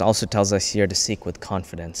 But Jesus also tells us here to seek with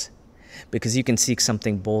confidence, because you can seek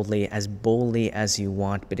something boldly as you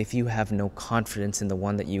want, but if you have no confidence in the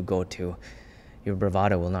one that you go to, your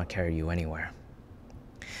bravado will not carry you anywhere.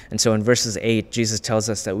 And so in verses 8, Jesus tells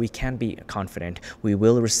us that we can be confident. We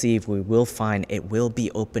will receive, we will find, it will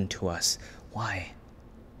be open to us. Why?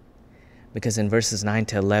 Because in verses 9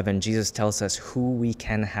 to 11, Jesus tells us who we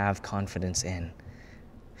can have confidence in.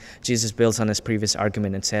 Jesus builds on his previous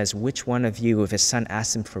argument and says, which one of you, if his son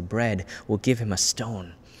asks him for bread, will give him a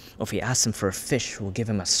stone? Or if he asks him for a fish, will give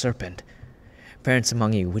him a serpent? Parents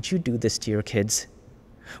among you, would you do this to your kids?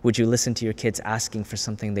 Would you listen to your kids asking for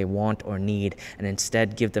something they want or need and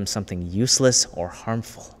instead give them something useless or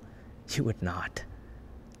harmful? You would not.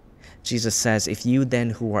 Jesus says, if you then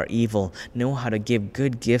who are evil know how to give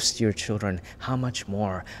good gifts to your children, how much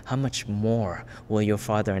more will your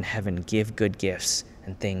Father in heaven give good gifts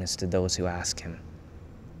and things to those who ask him?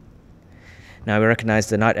 Now, I recognize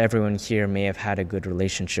that not everyone here may have had a good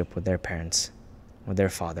relationship with their parents or their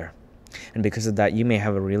father. And because of that, you may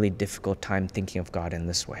have a really difficult time thinking of God in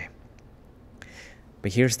this way.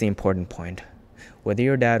 But here's the important point. Whether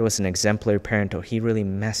your dad was an exemplary parent or he really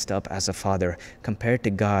messed up as a father, compared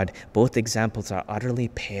to God, both examples are utterly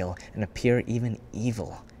pale and appear even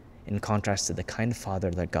evil in contrast to the kind of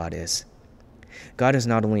father that God is. God is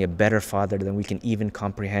not only a better father than we can even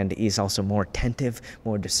comprehend, he is also more attentive,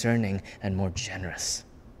 more discerning, and more generous.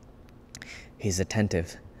 He's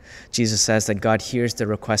attentive. Jesus says that God hears the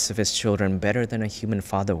requests of his children better than a human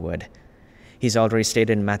father would. He's already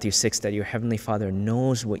stated in Matthew 6 that your heavenly Father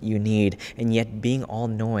knows what you need, and yet being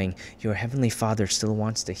all-knowing, your heavenly Father still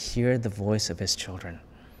wants to hear the voice of his children.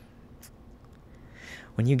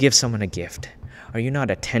 When you give someone a gift, are you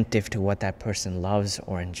not attentive to what that person loves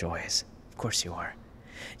or enjoys? Of course you are.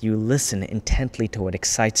 You listen intently to what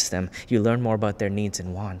excites them. You learn more about their needs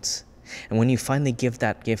and wants. And when you finally give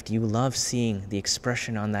that gift, you love seeing the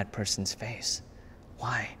expression on that person's face.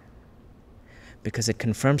 Why? Because it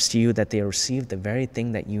confirms to you that they received the very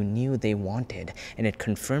thing that you knew they wanted, and it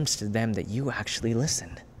confirms to them that you actually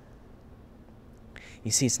listened. You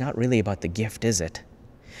see, it's not really about the gift, is it?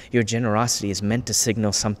 Your generosity is meant to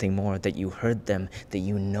signal something more, that you heard them, that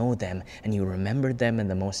you know them, and you remembered them in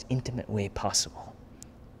the most intimate way possible.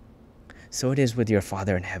 So it is with your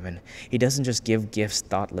Father in heaven. He doesn't just give gifts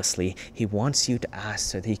thoughtlessly. He wants you to ask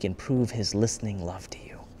so that he can prove his listening love to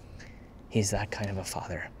you. He's that kind of a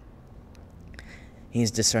father. He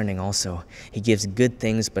is discerning also. He gives good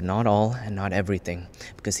things, but not all and not everything,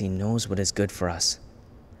 because he knows what is good for us.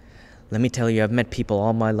 Let me tell you, I've met people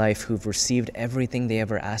all my life who've received everything they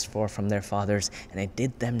ever asked for from their fathers, and it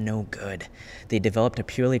did them no good. They developed a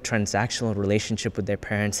purely transactional relationship with their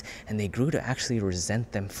parents, and they grew to actually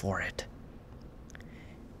resent them for it.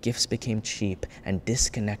 Gifts became cheap and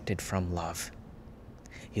disconnected from love.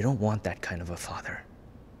 You don't want that kind of a father.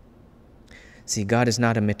 See, God is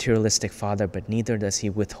not a materialistic father, but neither does he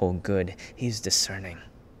withhold good. He's discerning.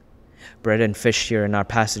 Bread and fish here in our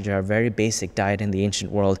passage are a very basic diet in the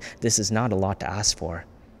ancient world. This is not a lot to ask for.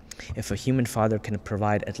 If a human father can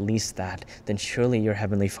provide at least that, then surely your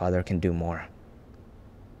heavenly Father can do more.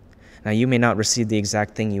 Now, you may not receive the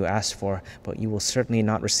exact thing you asked for, but you will certainly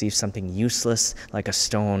not receive something useless like a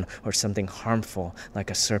stone or something harmful like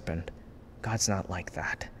a serpent. God's not like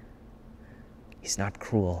that. He's not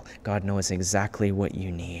cruel. God knows exactly what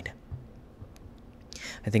you need.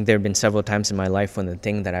 I think there have been several times in my life when the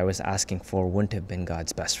thing that I was asking for wouldn't have been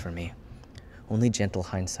God's best for me. Only gentle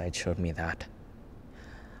hindsight showed me that.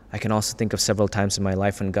 I can also think of several times in my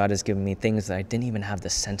life when God has given me things that I didn't even have the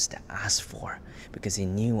sense to ask for because he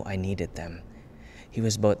knew I needed them. He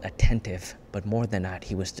was both attentive, but more than that,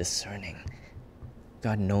 he was discerning.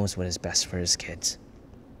 God knows what is best for his kids.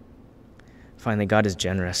 Finally, God is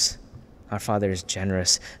generous. Our Father is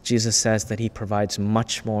generous. Jesus says that he provides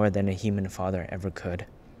much more than a human father ever could.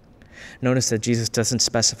 Notice that Jesus doesn't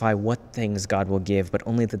specify what things God will give, but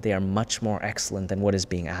only that they are much more excellent than what is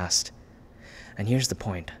being asked. And here's the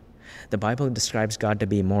point. The Bible describes God to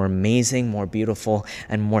be more amazing, more beautiful,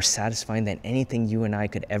 and more satisfying than anything you and I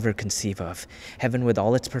could ever conceive of. Heaven with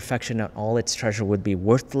all its perfection and all its treasure would be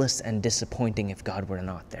worthless and disappointing if God were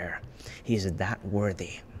not there. He is that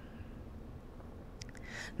worthy.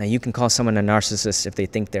 Now, you can call someone a narcissist if they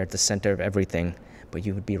think they're at the center of everything, but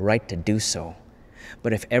you would be right to do so.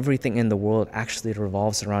 But if everything in the world actually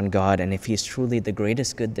revolves around God, and if he is truly the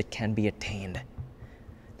greatest good that can be attained,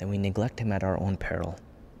 then we neglect him at our own peril.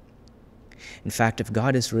 In fact, if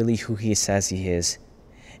God is really who he says he is,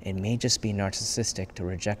 it may just be narcissistic to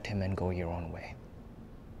reject him and go your own way.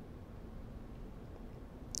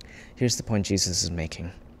 Here's the point Jesus is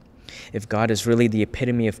making. If God is really the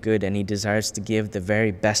epitome of good and he desires to give the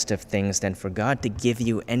very best of things, then for God to give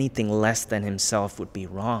you anything less than himself would be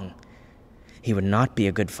wrong. He would not be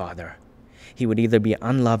a good father. He would either be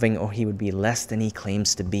unloving or he would be less than he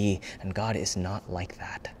claims to be, and God is not like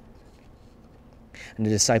that. And the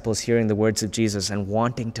disciples, hearing the words of Jesus and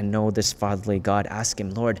wanting to know this fatherly God, ask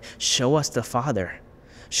him, Lord, show us the Father.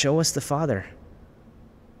 Show us the Father.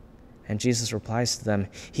 And Jesus replies to them,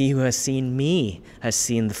 he who has seen me has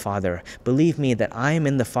seen the Father. Believe me that I am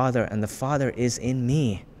in the Father and the Father is in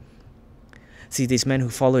me. See, these men who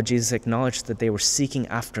followed Jesus acknowledged that they were seeking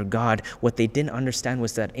after God. What they didn't understand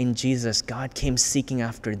was that in Jesus, God came seeking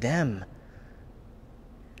after them.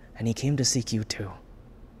 And he came to seek you too.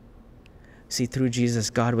 See, through Jesus,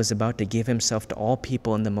 God was about to give himself to all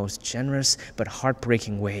people in the most generous but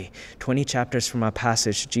heartbreaking way. 20 chapters from our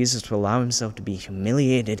passage, Jesus will allow himself to be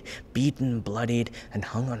humiliated, beaten, bloodied, and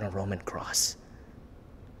hung on a Roman cross.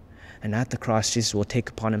 And at the cross, Jesus will take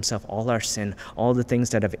upon himself all our sin, all the things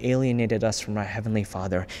that have alienated us from our Heavenly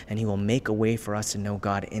Father, and he will make a way for us to know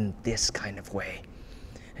God in this kind of way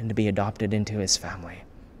and to be adopted into his family.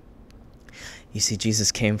 You see,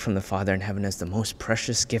 Jesus came from the Father in heaven as the most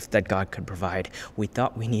precious gift that God could provide. We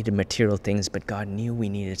thought we needed material things, but God knew we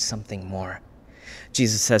needed something more.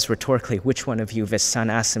 Jesus says rhetorically, which one of you, if his son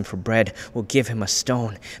asks him for bread, will give him a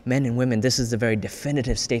stone? Men and women, this is the very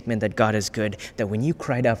definitive statement that God is good, that when you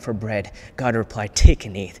cried out for bread, God replied, take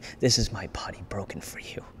and eat. This is my body broken for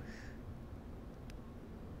you.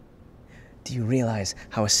 Do you realize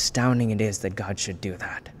how astounding it is that God should do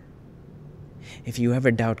that? If you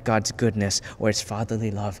ever doubt God's goodness or his fatherly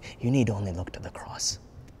love, you need only look to the cross.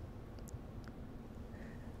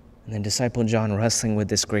 And the disciple John, wrestling with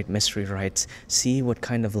this great mystery, writes, see what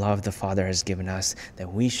kind of love the Father has given us,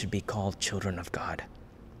 that we should be called children of God.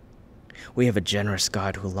 We have a generous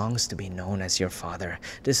God who longs to be known as your Father.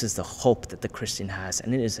 This is the hope that the Christian has,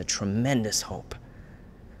 and it is a tremendous hope.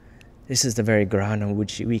 This is the very ground on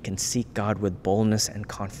which we can seek God with boldness and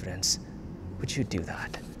confidence. Would you do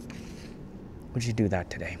that? Would you do that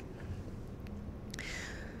today?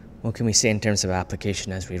 What can we say in terms of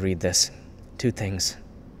application as we read this? 2 things.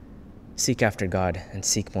 Seek after God and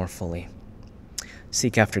seek more fully.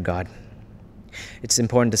 Seek after God. It's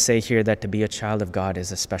important to say here that to be a child of God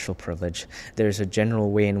is a special privilege. There is a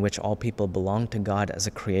general way in which all people belong to God as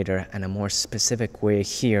a creator, and a more specific way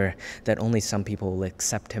here that only some people will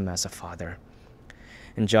accept him as a father.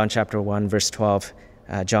 In John chapter 1, verse 12,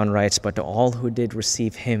 John writes, but to all who did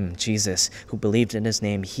receive him, Jesus, who believed in his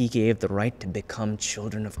name, he gave the right to become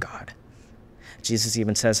children of God. Jesus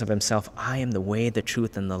even says of himself, I am the way, the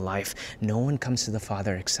truth, and the life. No one comes to the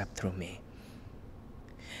Father except through me.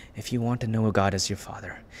 If you want to know God as your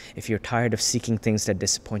Father, if you're tired of seeking things that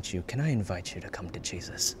disappoint you, can I invite you to come to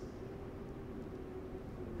Jesus?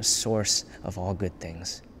 The source of all good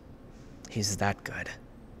things. He's that good.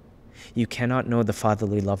 You cannot know the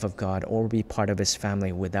fatherly love of God or be part of his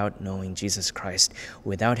family without knowing Jesus Christ.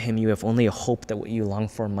 Without him, you have only a hope that what you long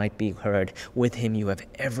for might be heard. With him, you have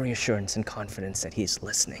every assurance and confidence that he is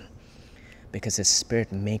listening, because his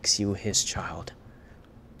Spirit makes you his child.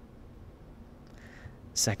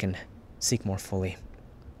 Second, seek more fully.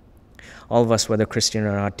 All of us, whether Christian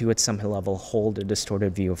or not, do at some level hold a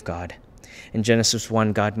distorted view of God. In Genesis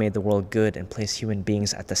 1, God made the world good and placed human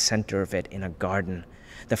beings at the center of it in a garden.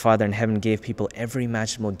 The Father in heaven gave people every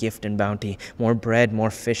imaginable gift and bounty, more bread,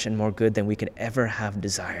 more fish, and more good than we could ever have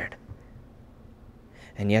desired.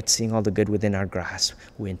 And yet, seeing all the good within our grasp,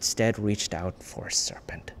 we instead reached out for a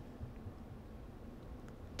serpent.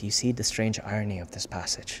 Do you see the strange irony of this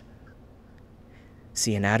passage?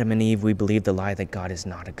 See, in Adam and Eve, we believed the lie that God is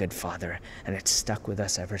not a good father, and it's stuck with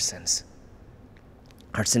us ever since.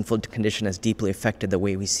 Our sinful condition has deeply affected the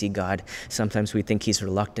way we see God. Sometimes we think he's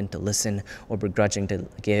reluctant to listen or begrudging to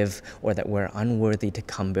give, or that we're unworthy to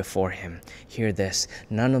come before him. Hear this,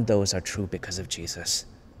 none of those are true because of Jesus.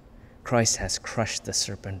 Christ has crushed the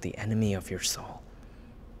serpent, the enemy of your soul.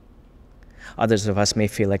 Others of us may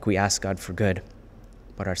feel like we ask God for good,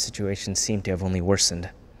 but our situations seem to have only worsened.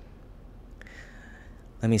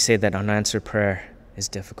 Let me say that unanswered prayer is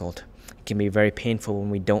difficult. It can be very painful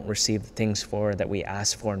when we don't receive the things that we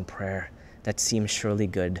ask for in prayer that seem surely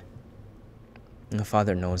good. And the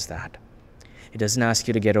Father knows that. He doesn't ask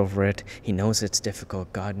you to get over it. He knows it's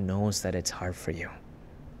difficult. God knows that it's hard for you.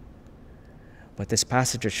 But this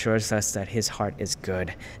passage assures us that his heart is good,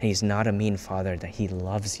 and he's not a mean father, that he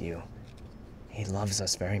loves you. He loves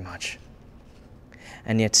us very much.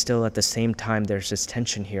 And yet still at the same time, there's this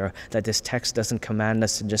tension here that this text doesn't command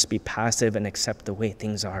us to just be passive and accept the way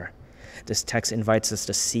things are. This text invites us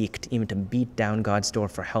to seek, even to beat down God's door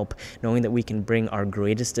for help, knowing that we can bring our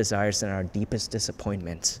greatest desires and our deepest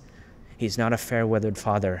disappointments. He's not a fair-weathered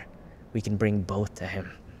father. We can bring both to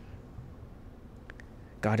him.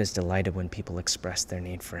 God is delighted when people express their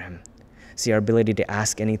need for him. See, our ability to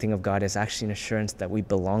ask anything of God is actually an assurance that we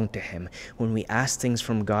belong to him. When we ask things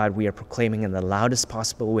from God, we are proclaiming in the loudest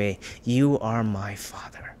possible way, you are my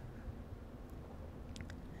Father.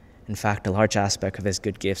 In fact, a large aspect of his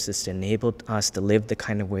good gifts is to enable us to live the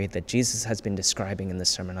kind of way that Jesus has been describing in the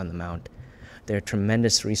Sermon on the Mount. There are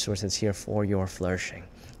tremendous resources here for your flourishing.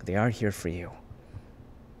 They are here for you.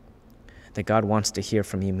 That God wants to hear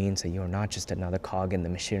from you means that you are not just another cog in the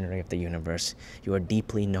machinery of the universe. You are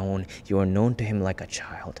deeply known. You are known to him like a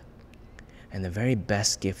child. And the very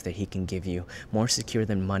best gift that he can give you, more secure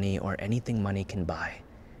than money or anything money can buy,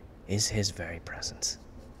 is his very presence.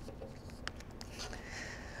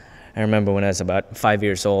 I remember when I was about 5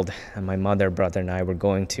 years old, and my mother, brother, and I were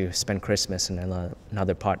going to spend Christmas in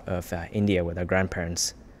another part of India with our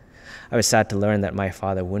grandparents. I was sad to learn that my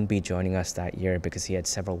father wouldn't be joining us that year because he had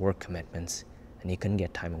several work commitments, and he couldn't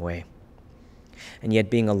get time away. And yet,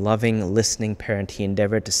 being a loving, listening parent, he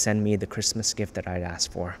endeavored to send me the Christmas gift that I'd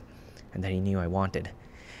asked for, and that he knew I wanted.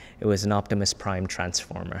 It was an Optimus Prime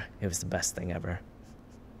transformer. It was the best thing ever.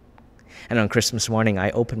 And on Christmas morning,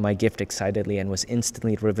 I opened my gift excitedly and was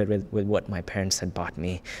instantly riveted with what my parents had bought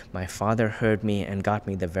me. My father heard me and got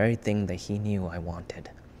me the very thing that he knew I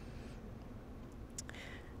wanted.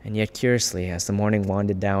 And yet, curiously, as the morning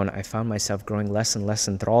wound down, I found myself growing less and less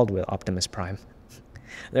enthralled with Optimus Prime.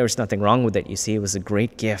 There was nothing wrong with it, you see. It was a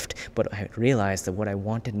great gift, but I realized that what I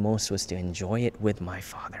wanted most was to enjoy it with my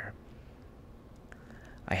father.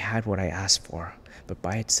 I had what I asked for, but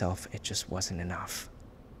by itself, it just wasn't enough.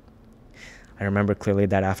 I remember clearly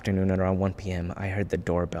that afternoon at around 1 p.m., I heard the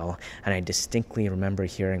doorbell, and I distinctly remember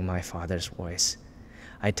hearing my father's voice.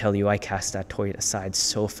 I tell you, I cast that toy aside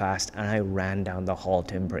so fast, and I ran down the hall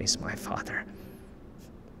to embrace my father.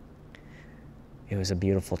 It was a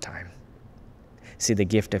beautiful time. See, the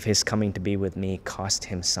gift of his coming to be with me cost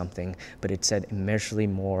him something, but it said immeasurably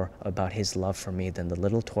more about his love for me than the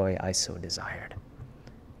little toy I so desired.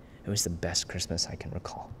 It was the best Christmas I can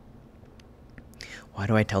recall. Why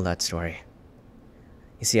do I tell that story?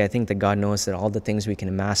 You see, I think that God knows that all the things we can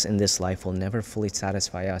amass in this life will never fully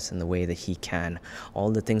satisfy us in the way that he can.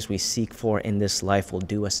 All the things we seek for in this life will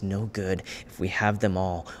do us no good if we have them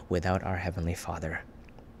all without our Heavenly Father.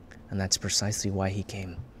 And that's precisely why he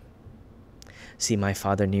came. See, my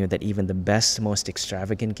father knew that even the best, most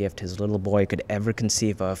extravagant gift his little boy could ever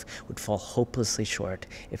conceive of would fall hopelessly short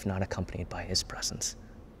if not accompanied by his presence.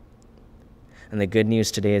 And the good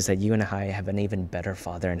news today is that you and I have an even better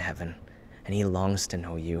Father in heaven, and he longs to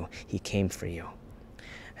know you. He came for you.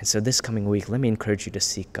 And so this coming week, let me encourage you to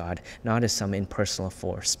seek God, not as some impersonal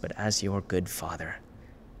force, but as your good Father.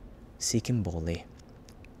 Seek him boldly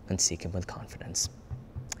and seek him with confidence.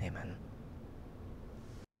 Amen.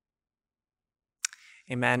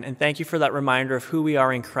 Amen. And thank you for that reminder of who we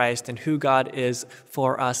are in Christ and who God is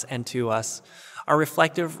for us and to us. Our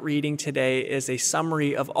reflective reading today is a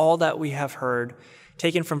summary of all that we have heard,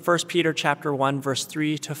 taken from 1 Peter chapter 1, verse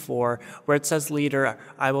 3 to 4, where it says leader,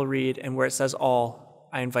 I will read, and where it says all,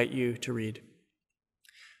 I invite you to read.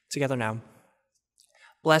 Together now.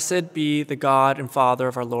 Blessed be the God and Father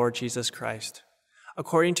of our Lord Jesus Christ.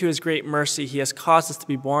 According to his great mercy, he has caused us to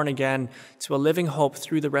be born again to a living hope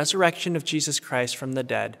through the resurrection of Jesus Christ from the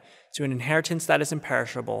dead, to an inheritance that is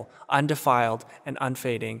imperishable, undefiled, and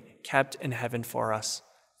unfading, kept in heaven for us.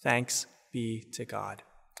 Thanks be to God.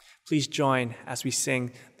 Please join as we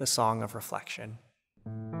sing the song of reflection.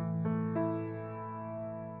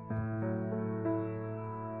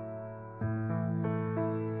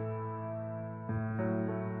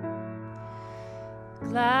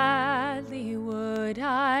 Gladly would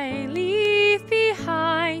I leave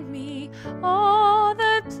behind me all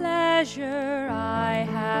the pleasure I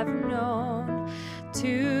have known,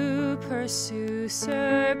 to pursue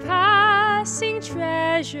surpassing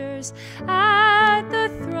treasures at the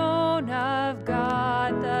throne of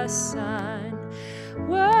God the Son,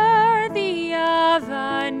 worthy of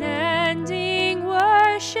unending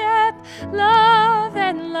worship, love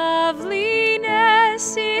and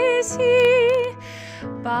loveliness is he.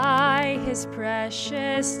 By his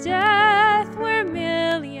precious death were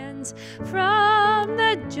millions from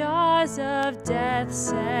the jaws of death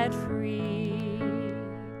set free.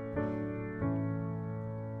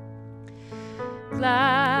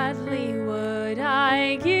 Gladly would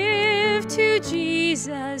I give to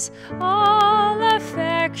Jesus all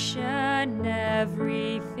affection,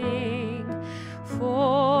 everything,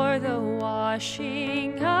 for the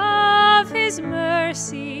washing of his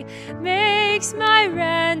mercy makes my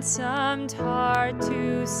ransomed heart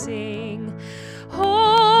to sing.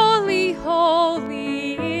 Holy,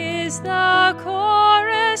 holy is the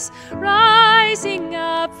chorus rising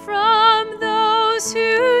up from those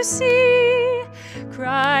who see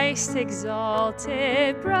Christ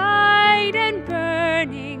exalted, bright and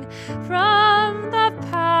burning from the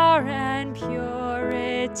power and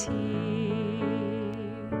purity.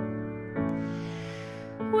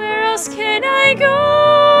 Where else can I go?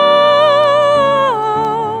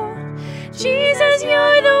 Jesus,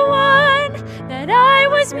 you're the one that I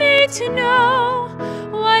was made to know.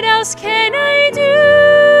 What else else can I do?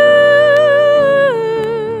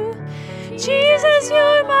 Jesus,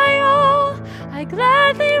 you're my all, I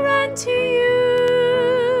gladly run to you.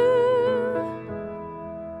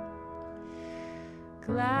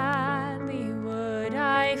 Gladly would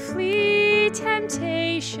I flee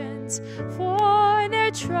temptations, for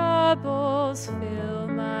their troubles fill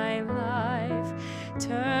my life.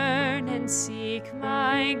 Turn and seek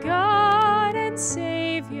my God and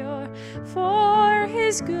Savior, for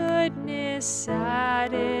his goodness satisfies.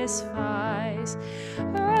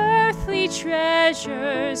 Earthly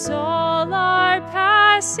treasures all are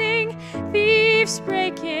passing, thieves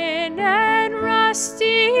break in and rust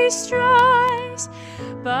destroys.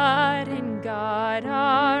 But in God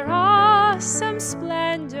our awesome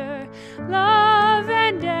splendor, love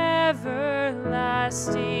and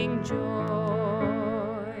everlasting joys.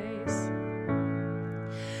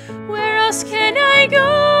 Where else can I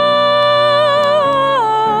go?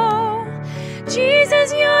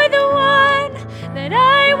 Jesus, you're the one that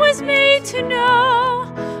I was made to know.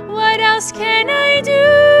 What else can I do?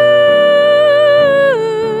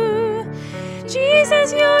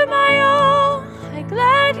 Jesus, you're my all, I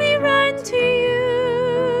gladly run to you.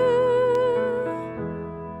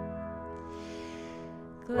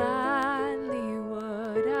 Gladly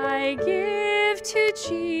would I give to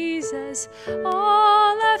Jesus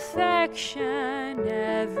all affection,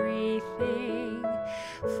 everything,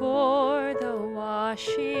 for the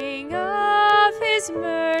washing of his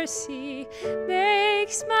mercy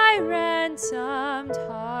makes my ransomed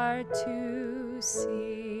heart to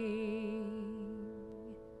sing.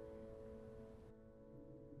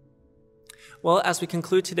 Well, as we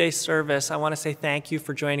conclude today's service, I want to say thank you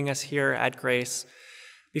for joining us here at Grace.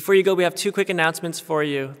 Before you go, we have two quick announcements for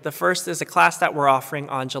you. The first is a class that we're offering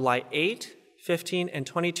on July 8, 15, and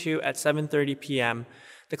 22 at 7:30 p.m.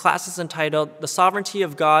 The class is entitled The Sovereignty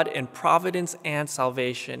of God in Providence and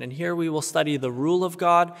Salvation, and here we will study the rule of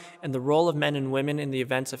God and the role of men and women in the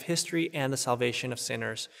events of history and the salvation of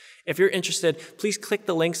sinners. If you're interested, please click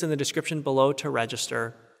the links in the description below to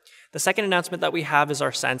register. The second announcement that we have is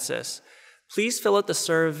our census. Please fill out the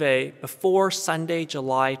survey before Sunday,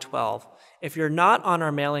 July 12th. If you're not on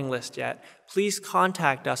our mailing list yet, please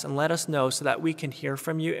contact us and let us know so that we can hear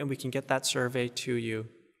from you and we can get that survey to you.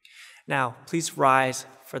 Now, please rise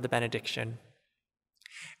for the benediction.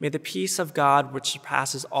 May the peace of God, which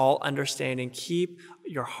surpasses all understanding, keep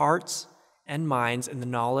your hearts and minds in the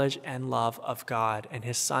knowledge and love of God and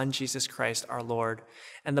his Son, Jesus Christ, our Lord.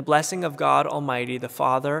 And the blessing of God Almighty, the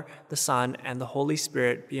Father, the Son, and the Holy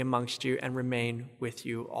Spirit be amongst you and remain with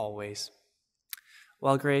you always.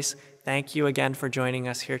 Well, Grace, thank you again for joining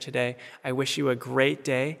us here today. I wish you a great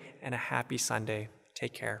day and a happy Sunday.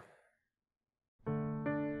 Take care.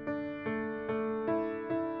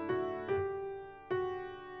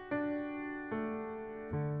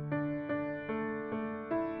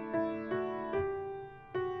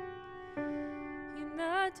 In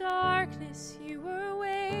the darkness you were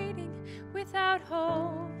waiting, without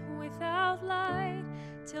hope, without light,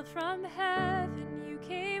 till from heaven you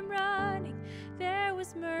came running. There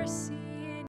was mercy